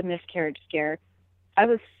had the miscarriage scare, I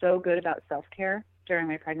was so good about self-care during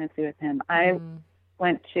my pregnancy with him. I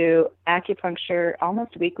went to acupuncture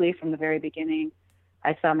almost weekly from the very beginning.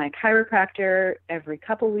 I saw my chiropractor every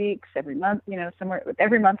couple weeks, every month,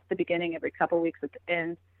 every month at the beginning, every couple weeks at the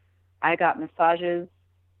end. I got massages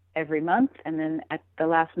every month. And then at the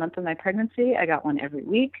last month of my pregnancy, I got one every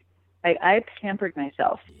week. I pampered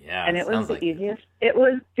myself. Yeah. And it was the easiest. It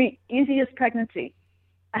was the easiest pregnancy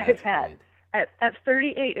I've had. At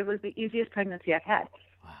 38, it was the easiest pregnancy I've had.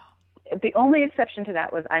 Wow. The only exception to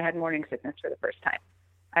that was I had morning sickness for the first time.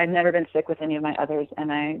 I'd never been sick with any of my others,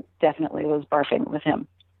 and I definitely was barfing with him.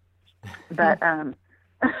 But,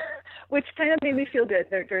 which kind of made me feel good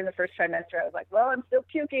during the first trimester. I was like, well, I'm still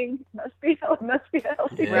puking. Must be a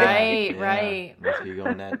healthy. Right, right. Must be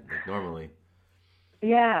going that normally.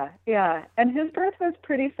 Yeah. And his birth was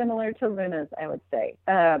pretty similar to Luna's, I would say.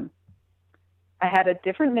 I had a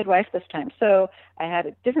different midwife this time. So I had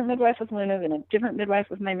a different midwife with Luna's and a different midwife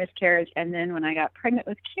with my miscarriage. And then when I got pregnant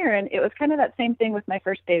with Kieran, it was kind of that same thing with my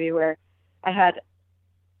first baby where I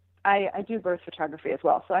do birth photography as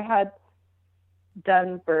well. So I had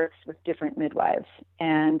done births with different midwives.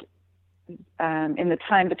 And in the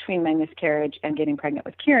time between my miscarriage and getting pregnant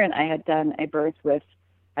with Kieran, I had done a birth with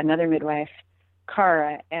another midwife,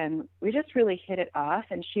 Cara, and we just really hit it off.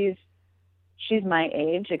 And she's my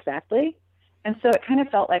age exactly. And so it kind of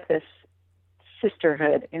felt like this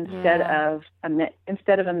sisterhood instead of a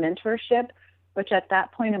mentorship, which at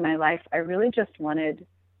that point in my life, I really just wanted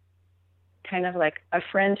kind of like a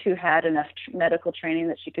friend who had enough medical training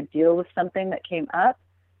that she could deal with something that came up.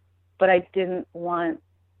 But I wanted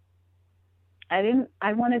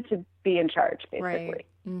to be in charge, basically. Right.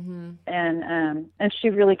 Mm-hmm. And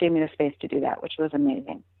she really gave me the space to do that, which was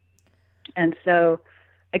amazing. And so,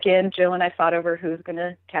 again, Joe and I fought over who's going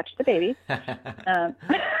to catch the baby.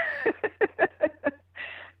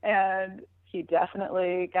 And he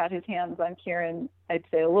definitely got his hands on Kieran, I'd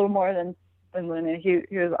say a little more than Luna. He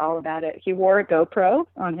was all about it. He wore a GoPro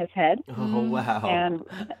on his head. Oh, wow.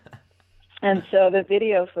 And so the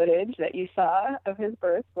video footage that you saw of his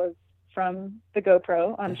birth was from the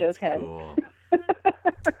GoPro on Joe's head. Cool.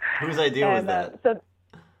 Whose idea was that?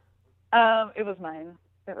 It was mine.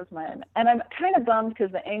 And I'm kind of bummed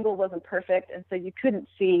because the angle wasn't perfect, and so you couldn't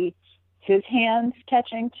see his hands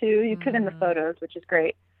catching too. You could in the photos, which is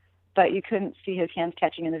great, but you couldn't see his hands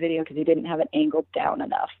catching in the video because he didn't have it angled down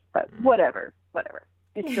enough. But whatever.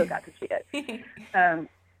 You still got to see it.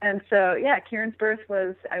 And so, yeah, Kieran's birth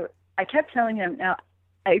was, I kept telling him, now,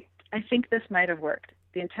 I think this might have worked.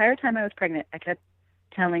 The entire time I was pregnant, I kept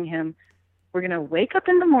telling him, we're going to wake up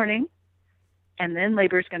in the morning, and then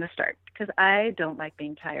labor's going to start because I don't like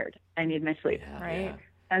being tired. I need my sleep. Yeah, right. Yeah.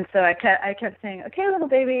 And so I kept saying, okay, little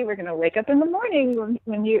baby, we're going to wake up in the morning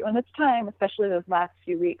when it's time, especially those last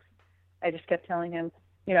few weeks. I just kept telling him,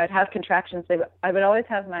 I'd have contractions. I would always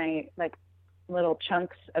have my like little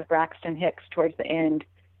chunks of Braxton Hicks towards the end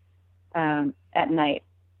at night.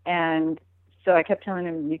 And so I kept telling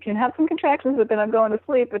him, you can have some contractions, but then I'm going to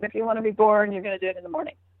sleep. And if you want to be born, you're going to do it in the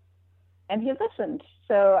morning. And he listened.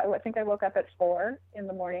 So I think I woke up at 4 in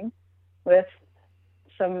the morning with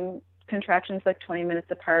some contractions like 20 minutes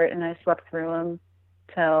apart, and I slept through them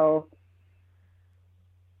till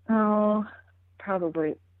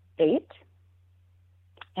probably 8.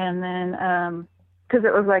 And then because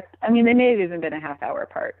it was like, they may have even been a half hour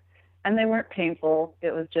apart, and they weren't painful.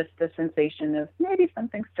 It was just the sensation of maybe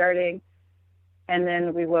something starting. And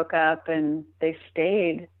then we woke up and they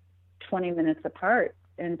stayed 20 minutes apart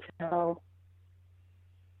until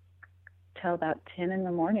about 10 in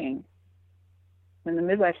the morning when the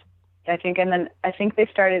midwife, I think they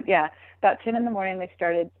started, about 10 in the morning, they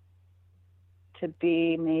started to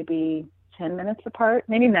be maybe 10 minutes apart,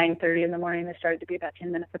 maybe 9:30 in the morning, they started to be about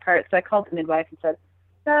 10 minutes apart. So I called the midwife and said,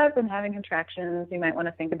 I've been having contractions. You might want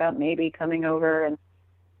to think about maybe coming over. And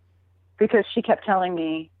because she kept telling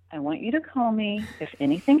me, I want you to call me if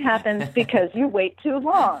anything happens because you wait too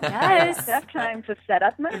long. Yes. I have time to set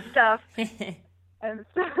up my stuff. And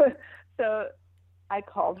so I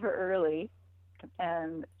called her early,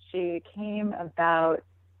 and she came about,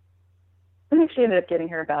 I think she ended up getting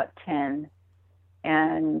her about 10.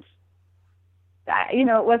 And,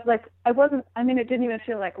 it was like, it didn't even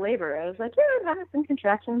feel like labor. I was like, I'm having some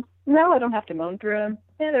contractions. No, I don't have to moan through them.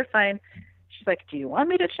 Yeah, they're fine. She's like, do you want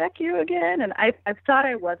me to check you again? And I thought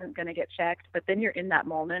I wasn't going to get checked, but then you're in that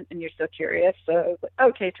moment and you're so curious. So I was like,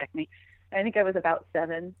 okay, check me. I think I was about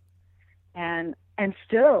 7. And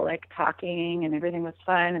still like talking and everything was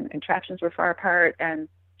fine and contractions were far apart. And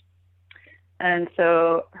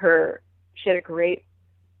so she had a great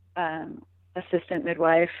assistant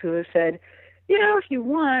midwife who said, if you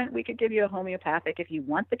want, we could give you a homeopathic if you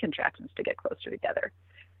want the contractions to get closer together.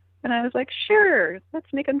 And I was like, sure, let's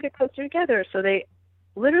make them get closer together. So they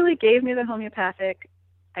literally gave me the homeopathic.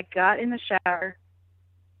 I got in the shower,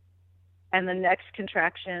 and the next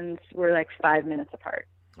contractions were like 5 minutes apart.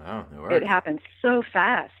 Wow, it worked. It happened so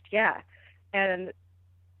fast, yeah. And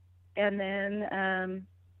then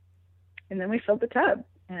we filled the tub,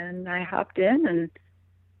 and I hopped in, and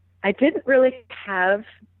I didn't really have,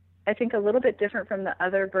 I think a little bit different from the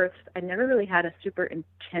other births, I never really had a super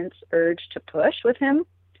intense urge to push with him.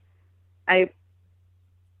 I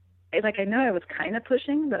know I was kind of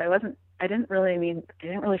pushing, but I didn't really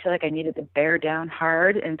feel like I needed to bear down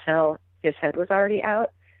hard until his head was already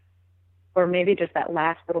out, or maybe just that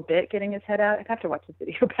last little bit getting his head out. I'd have to watch the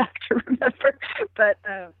video back to remember, but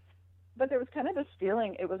there was kind of this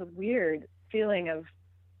feeling, it was a weird feeling of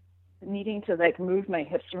needing to like move my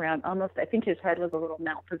hips around almost. I think his head was a little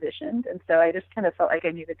malpositioned, and so I just kind of felt like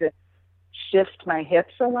I needed to shift my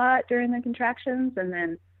hips a lot during the contractions, and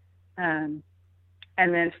then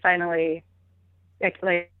finally like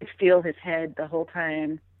feel his head the whole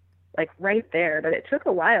time, like right there. But it took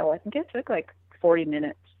a while. I think it took like 40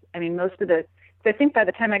 minutes. I mean, I think by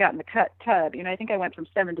the time I got in the tub, I think I went from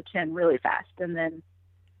 7 to 10 really fast, and then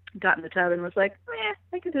got in the tub and was like,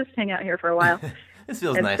 I could just hang out here for a while. This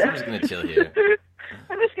feels nice. I'm just going to chill here.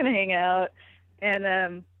 I'm just going to hang out. And,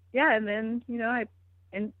 and then,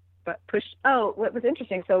 what was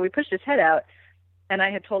interesting, so we pushed his head out, and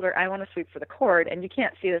I had told her I want to sweep for the cord, and you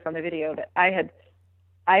can't see this on the video, but I had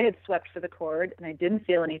swept for the cord, and I didn't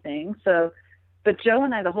feel anything. But Joe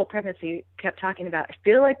and I, the whole pregnancy, kept talking about, I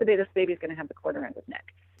feel like this baby's going to have the cord around his neck.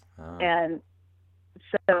 Oh. And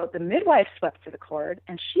so the midwife swept for the cord,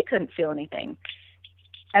 and she couldn't feel anything.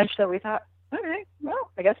 And so we thought, okay, well,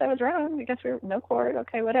 I guess I was wrong. I guess no cord.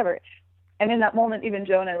 Okay, whatever. And in that moment, even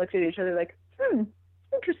Joe and I looked at each other like,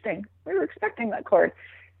 interesting. We were expecting that cord.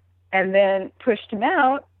 And then pushed him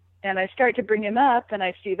out, and I start to bring him up, and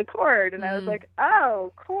I see the cord, and I was like,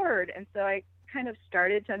 oh, cord. And so I kind of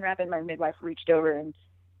started to unwrap it. My midwife reached over and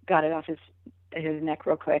got it off his neck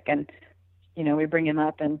real quick, and we bring him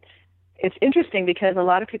up, and it's interesting because a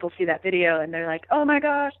lot of people see that video and they're like, oh my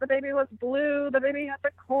gosh, the baby was blue, the baby had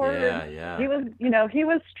the cord, yeah. He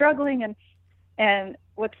was struggling, and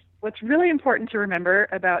what's really important to remember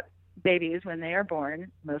about babies when they are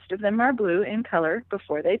born, most of them are blue in color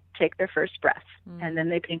before they take their first breath, and then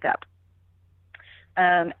they pink up.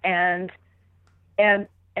 And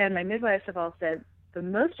my midwives have all said the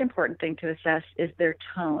most important thing to assess is their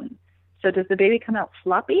tone. So does the baby come out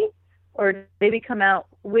floppy, or does the baby come out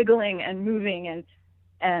wiggling and moving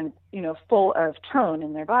and full of tone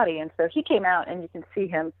in their body? And so he came out, and you can see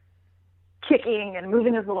him kicking and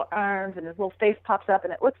moving his little arms, and his little face pops up,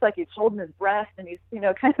 and it looks like he's holding his breath, and he's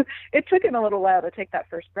kind of, it took him a little while to take that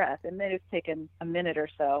first breath. It may have taken a minute or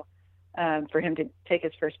so for him to take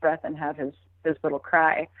his first breath and have his little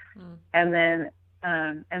cry. And then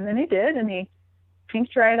he did, and he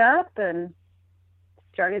pinked right up and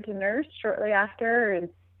started to nurse shortly after. And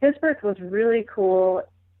his birth was really cool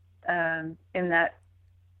in that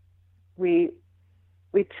we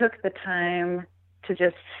took the time to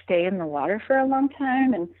just stay in the water for a long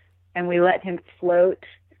time, and we let him float.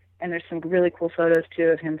 And there's some really cool photos too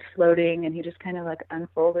of him floating, and he just kind of like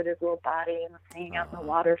unfolded his little body and was hanging out in the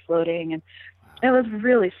water floating, and it was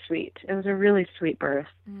really sweet. It was a really sweet birth.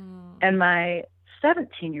 And my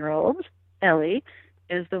 17-year-old Ellie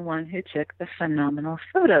is the one who took the phenomenal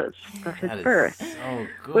photos of his birth, so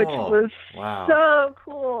cool. Which was so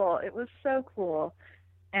cool. It was so cool.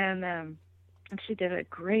 And she did a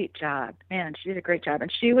great job. Man, she did a great job. And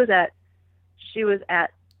she was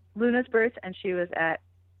at Luna's birth, and she was at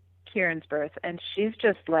Kieran's birth, and she's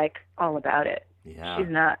just like all about it. Yeah.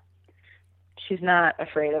 She's not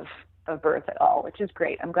afraid of birth at all, which is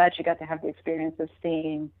great. I'm glad she got to have the experience of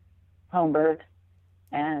seeing home birth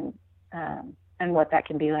and what that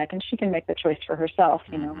can be like. And she can make the choice for herself,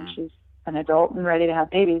 when she's an adult and ready to have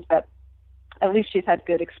babies, but at least she's had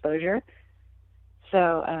good exposure.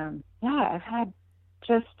 So, I've had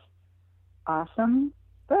just awesome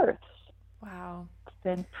births. Wow. It's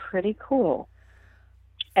been pretty cool.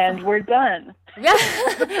 And we're done.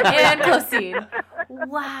 And proceed.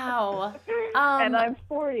 Wow. And I'm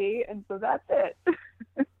 40, and so that's it.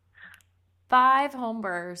 5 home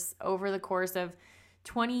births over the course of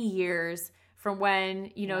 20 years from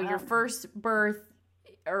when, your first birth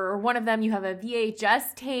or one of them, you have a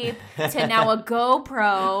VHS tape to now a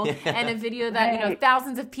GoPro and a video that, Right.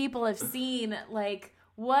 thousands of people have seen. Like,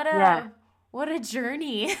 what a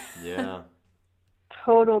journey. Yeah.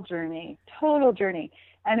 Total journey.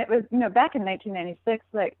 And it was, back in 1996,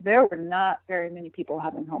 like there were not very many people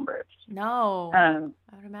having home births. No, I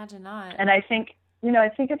would imagine not. And I think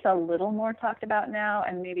it's a little more talked about now,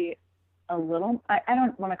 and maybe a little, I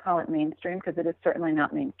don't want to call it mainstream because it is certainly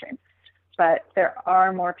not mainstream, but there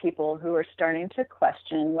are more people who are starting to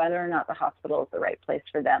question whether or not the hospital is the right place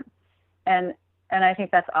for them. And I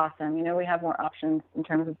think that's awesome. We have more options in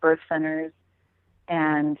terms of birth centers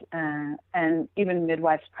and even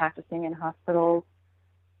midwives practicing in hospitals.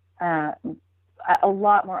 A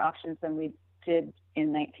lot more options than we did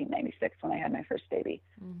in 1996 when I had my first baby.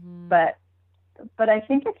 Mm-hmm. But I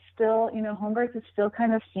think it's still, home birth is still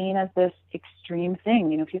kind of seen as this extreme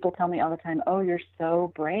thing. People tell me all the time, "Oh, you're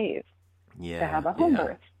so brave to have a home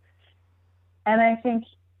birth." And I think,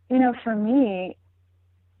 for me,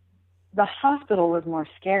 the hospital was more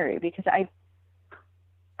scary because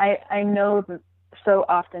I know that so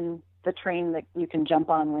often the train that you can jump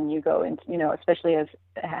on when you go into, especially as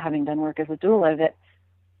having done work as a doula, that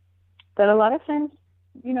a lot of times,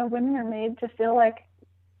 women are made to feel like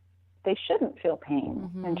they shouldn't feel pain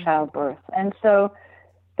in childbirth. And so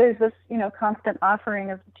there's this, constant offering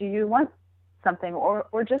of, do you want something,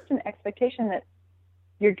 or just an expectation that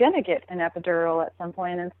you're going to get an epidural at some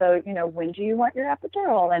point. And so, when do you want your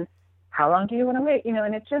epidural, and how long do you want to wait?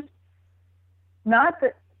 And it's just not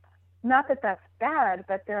that that's bad,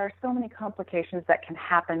 but there are so many complications that can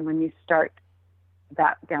happen when you start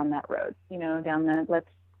down that road, down the,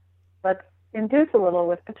 let's induce a little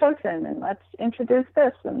with Pitocin, and let's introduce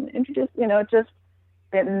this and introduce,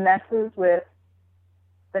 it messes with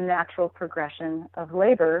the natural progression of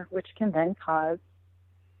labor, which can then cause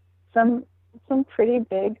some pretty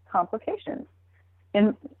big complications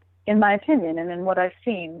in my opinion and in what I've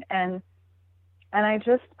seen. And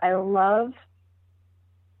I love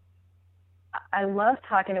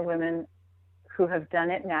talking to women who have done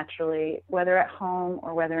it naturally, whether at home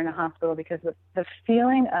or whether in a hospital, because the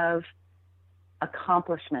feeling of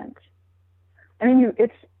accomplishment,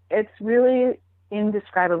 it's really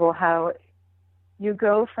indescribable how you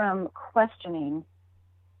go from questioning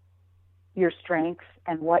your strengths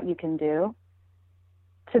and what you can do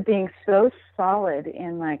to being so solid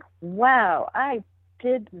in like, wow, I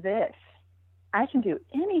did this. I can do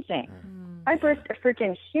anything. I birthed a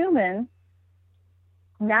freaking human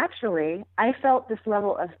naturally. I felt this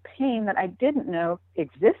level of pain that I didn't know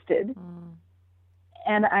existed.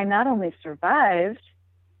 And I not only survived,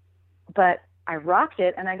 but I rocked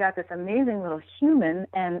it, and I got this amazing little human.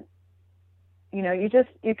 And,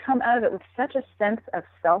 you come out of it with such a sense of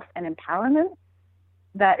self and empowerment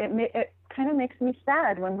that it kind of makes me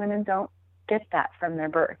sad when women don't get that from their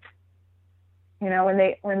birth. When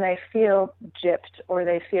they feel gypped, or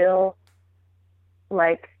they feel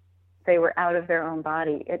like they were out of their own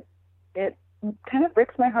body, it kind of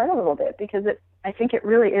breaks my heart a little bit, because I think it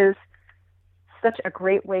really is such a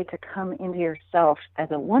great way to come into yourself as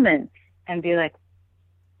a woman and be like,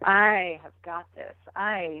 I have got this.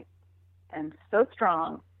 I am so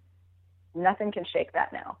strong. Nothing can shake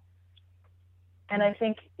that now. And I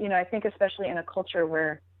think especially in a culture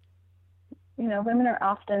where, women are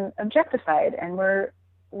often objectified, and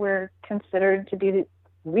we're considered to be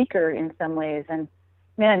weaker in some ways. And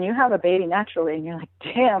man, you have a baby naturally, and you're like,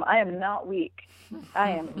 damn, I am not weak.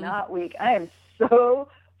 I am not weak. I am so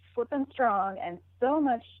flipping strong, and so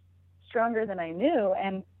much stronger than I knew.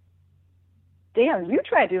 And damn, you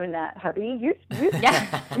try doing that, hubby. You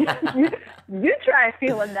try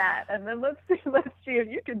feeling that, and then let's see if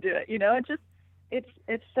you can do it.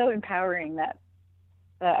 It's so empowering that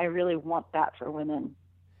I really want that for women.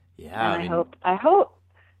 Yeah, and I hope.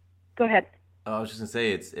 Go ahead. I was just gonna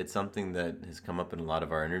say it's something that has come up in a lot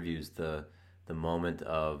of our interviews. The moment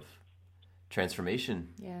of transformation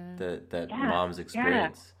that moms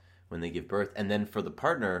experience when they give birth, and then for the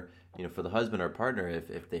partner, for the husband or partner,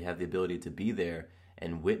 if they have the ability to be there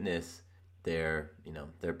and witness their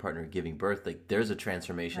partner giving birth, like there's a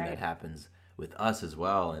transformation that happens with us as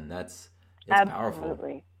well, and it's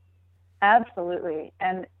powerful. Absolutely.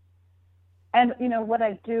 And what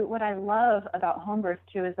I love about home birth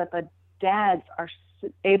too is that the dads are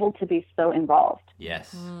able to be so involved.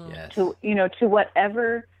 Yes. To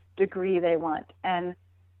whatever degree they want. And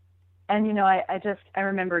I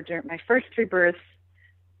remember during my first 3 births,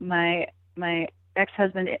 my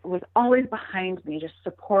ex-husband was always behind me, just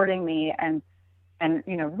supporting me and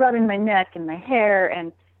rubbing my neck and my hair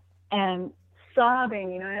and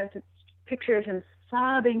sobbing. I have pictures of him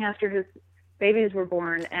sobbing after his babies were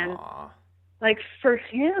born. And Aw. like for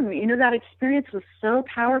him, you know, that experience was so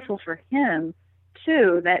powerful for him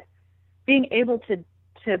too, that being able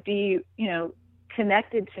to be, you know,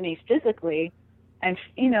 connected to me physically and,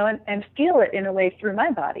 you know, and feel it in a way through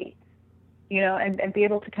my body, you know, and be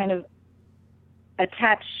able to kind of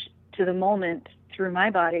attach to the moment through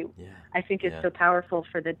my body, I think is so powerful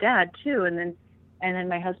for the dad too. And then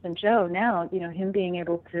my husband, Joe, now, you know, him being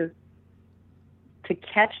able to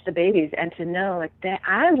catch the babies and to know like that,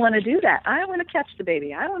 I want to do that. I want to catch the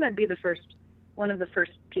baby. I want to be one of the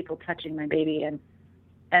first people touching my baby. And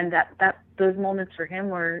that those moments for him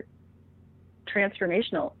were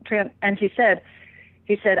transformational. And he said,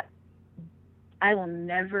 I will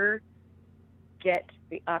never get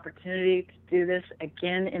the opportunity to do this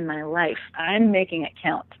again in my life. I'm making it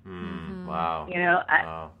count. Wow. You know,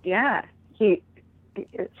 Wow.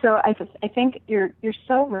 So I think you're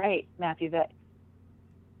so right, Matthew, that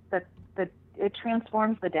it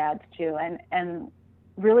transforms the dads too, and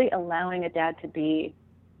really allowing a dad to be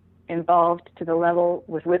involved to the level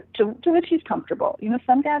to which he's comfortable. You know,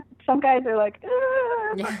 some guys are like,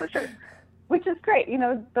 I'm not so sure, which is great, you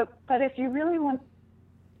know, but if you really want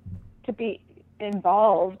to be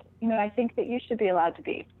involved, you know, I think that you should be allowed to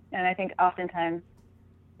be. And I think oftentimes,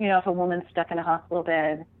 you know, if a woman's stuck in a hospital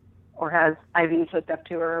bed or has IVs hooked up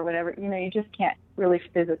to her or whatever, you know, you just can't really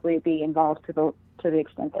physically be involved to the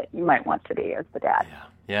extent that you might want to be as the dad.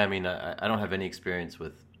 Yeah. I mean, I don't have any experience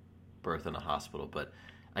with birth in a hospital, but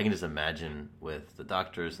I can just imagine with the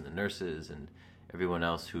doctors and the nurses and everyone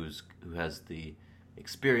else who has the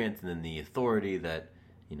experience and then the authority that,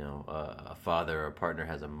 you know, a father or a partner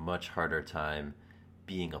has a much harder time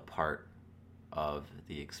being a part of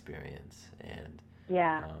the experience. And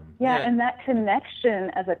and that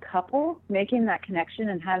connection as a couple, making that connection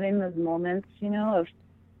and having those moments, you know,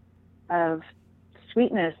 of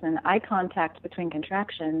sweetness and eye contact between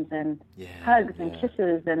contractions and hugs and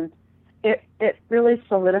kisses, and it really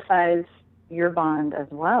solidifies your bond as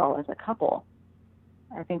well as a couple.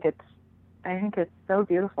 I think it's so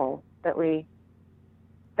beautiful that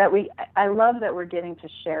I love that we're getting to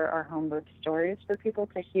share our home birth stories for people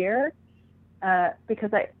to hear,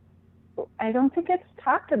 because I don't think it's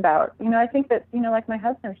talked about. You know, I think that, you know, like my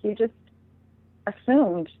husband, he just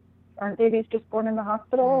assumed, aren't babies just born in the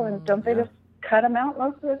hospital, and don't they just cut them out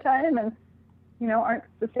most of the time, and, you know, aren't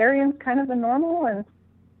cesareans kind of the normal?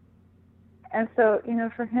 And so, you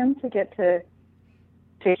know, for him to get to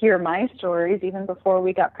hear my stories even before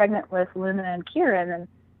we got pregnant with Luna and Kieran, and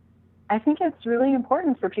I think it's really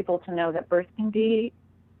important for people to know that birth can be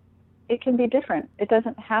different. It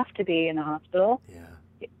doesn't have to be in a hospital.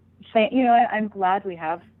 You know, I'm glad we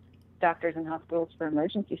have doctors in hospitals for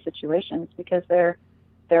emergency situations, because there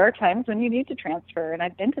are times when you need to transfer, and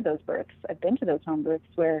I've been to those births. I've been to those home births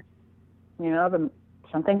where, you know,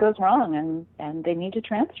 something goes wrong and they need to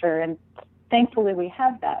transfer, and thankfully we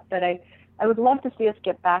have that. But I would love to see us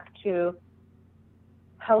get back to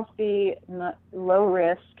healthy,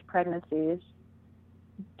 low-risk pregnancies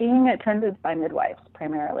being attended by midwives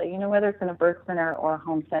primarily, you know, whether it's in a birth center or a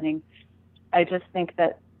home setting. I just think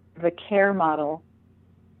that the care model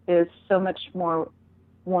is so much more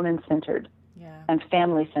woman-centered and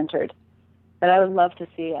family-centered that I would love to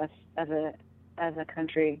see us as a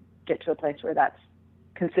country get to a place where that's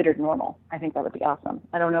considered normal. I think that would be awesome.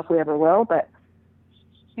 I don't know if we ever will, but,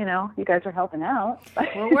 you know, you guys are helping out.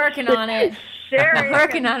 We're working on it. Sharing.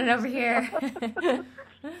 Working on it over here.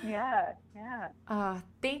 Yeah.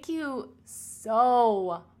 Thank you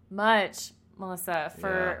so much, Melissa,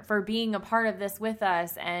 for being a part of this with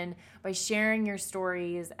us and by sharing your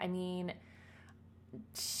stories. I mean,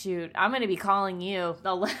 shoot, I'm going to be calling you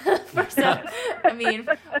the first time. I mean,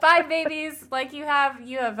 5 babies like you have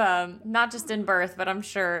not just in birth, but I'm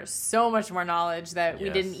sure so much more knowledge that we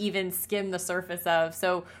didn't even skim the surface of.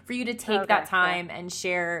 So for you to take that time and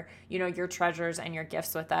share, you know, your treasures and your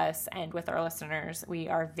gifts with us and with our listeners, we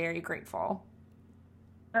are very grateful.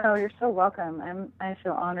 Oh, you're so welcome. I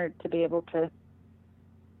feel honored to be able to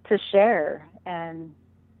share and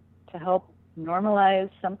to help normalize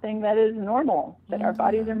something that is normal, that our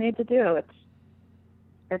bodies are made to do.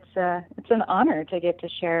 It's an honor to get to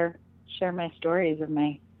share my stories of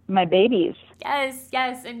my babies. Yes,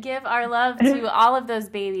 and give our love to all of those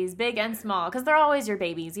babies, big and small, because they're always your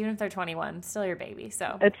babies, even if they're 21, still your baby.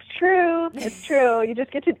 So it's true. You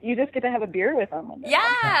just get to have a beer with them.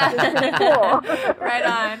 Yeah, cool. Right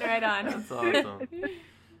on. That's awesome.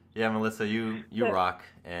 Yeah, Melissa, you rock,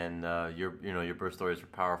 and your birth stories are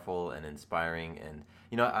powerful and inspiring, and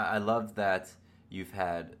you know I love that you've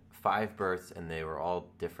had 5 births and they were all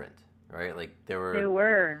different, right? Like They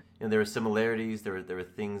were. there were similarities. There were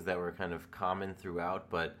things that were kind of common throughout,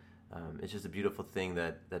 but it's just a beautiful thing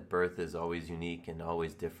that birth is always unique and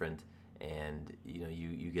always different, and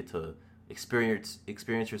you get to experience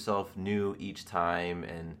yourself new each time,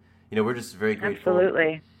 and we're just very grateful.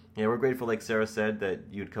 Absolutely. Yeah, we're grateful, like Sarah said, that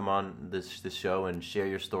you'd come on this show and share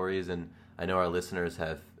your stories, and I know our listeners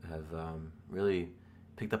have really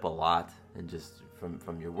picked up a lot, and just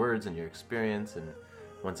from your words and your experience. And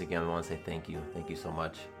once again, I want to say thank you so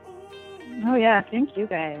much. Oh yeah, thank you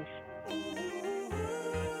guys.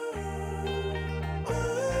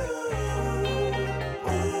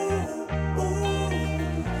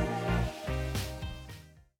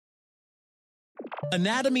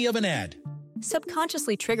 Anatomy of an ad.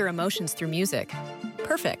 Subconsciously trigger emotions through music.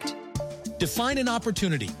 Perfect. Define an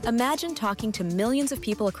opportunity. Imagine talking to millions of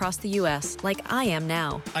people across the U.S. like I am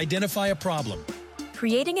now. Identify a problem.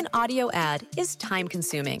 Creating an audio ad is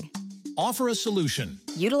time-consuming. Offer a solution.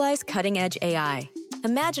 Utilize cutting-edge AI.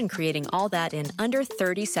 Imagine creating all that in under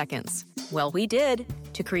 30 seconds. Well, we did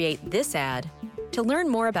to create this ad. To learn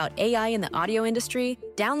more about AI in the audio industry,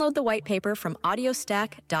 download the white paper from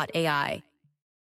audiostack.ai.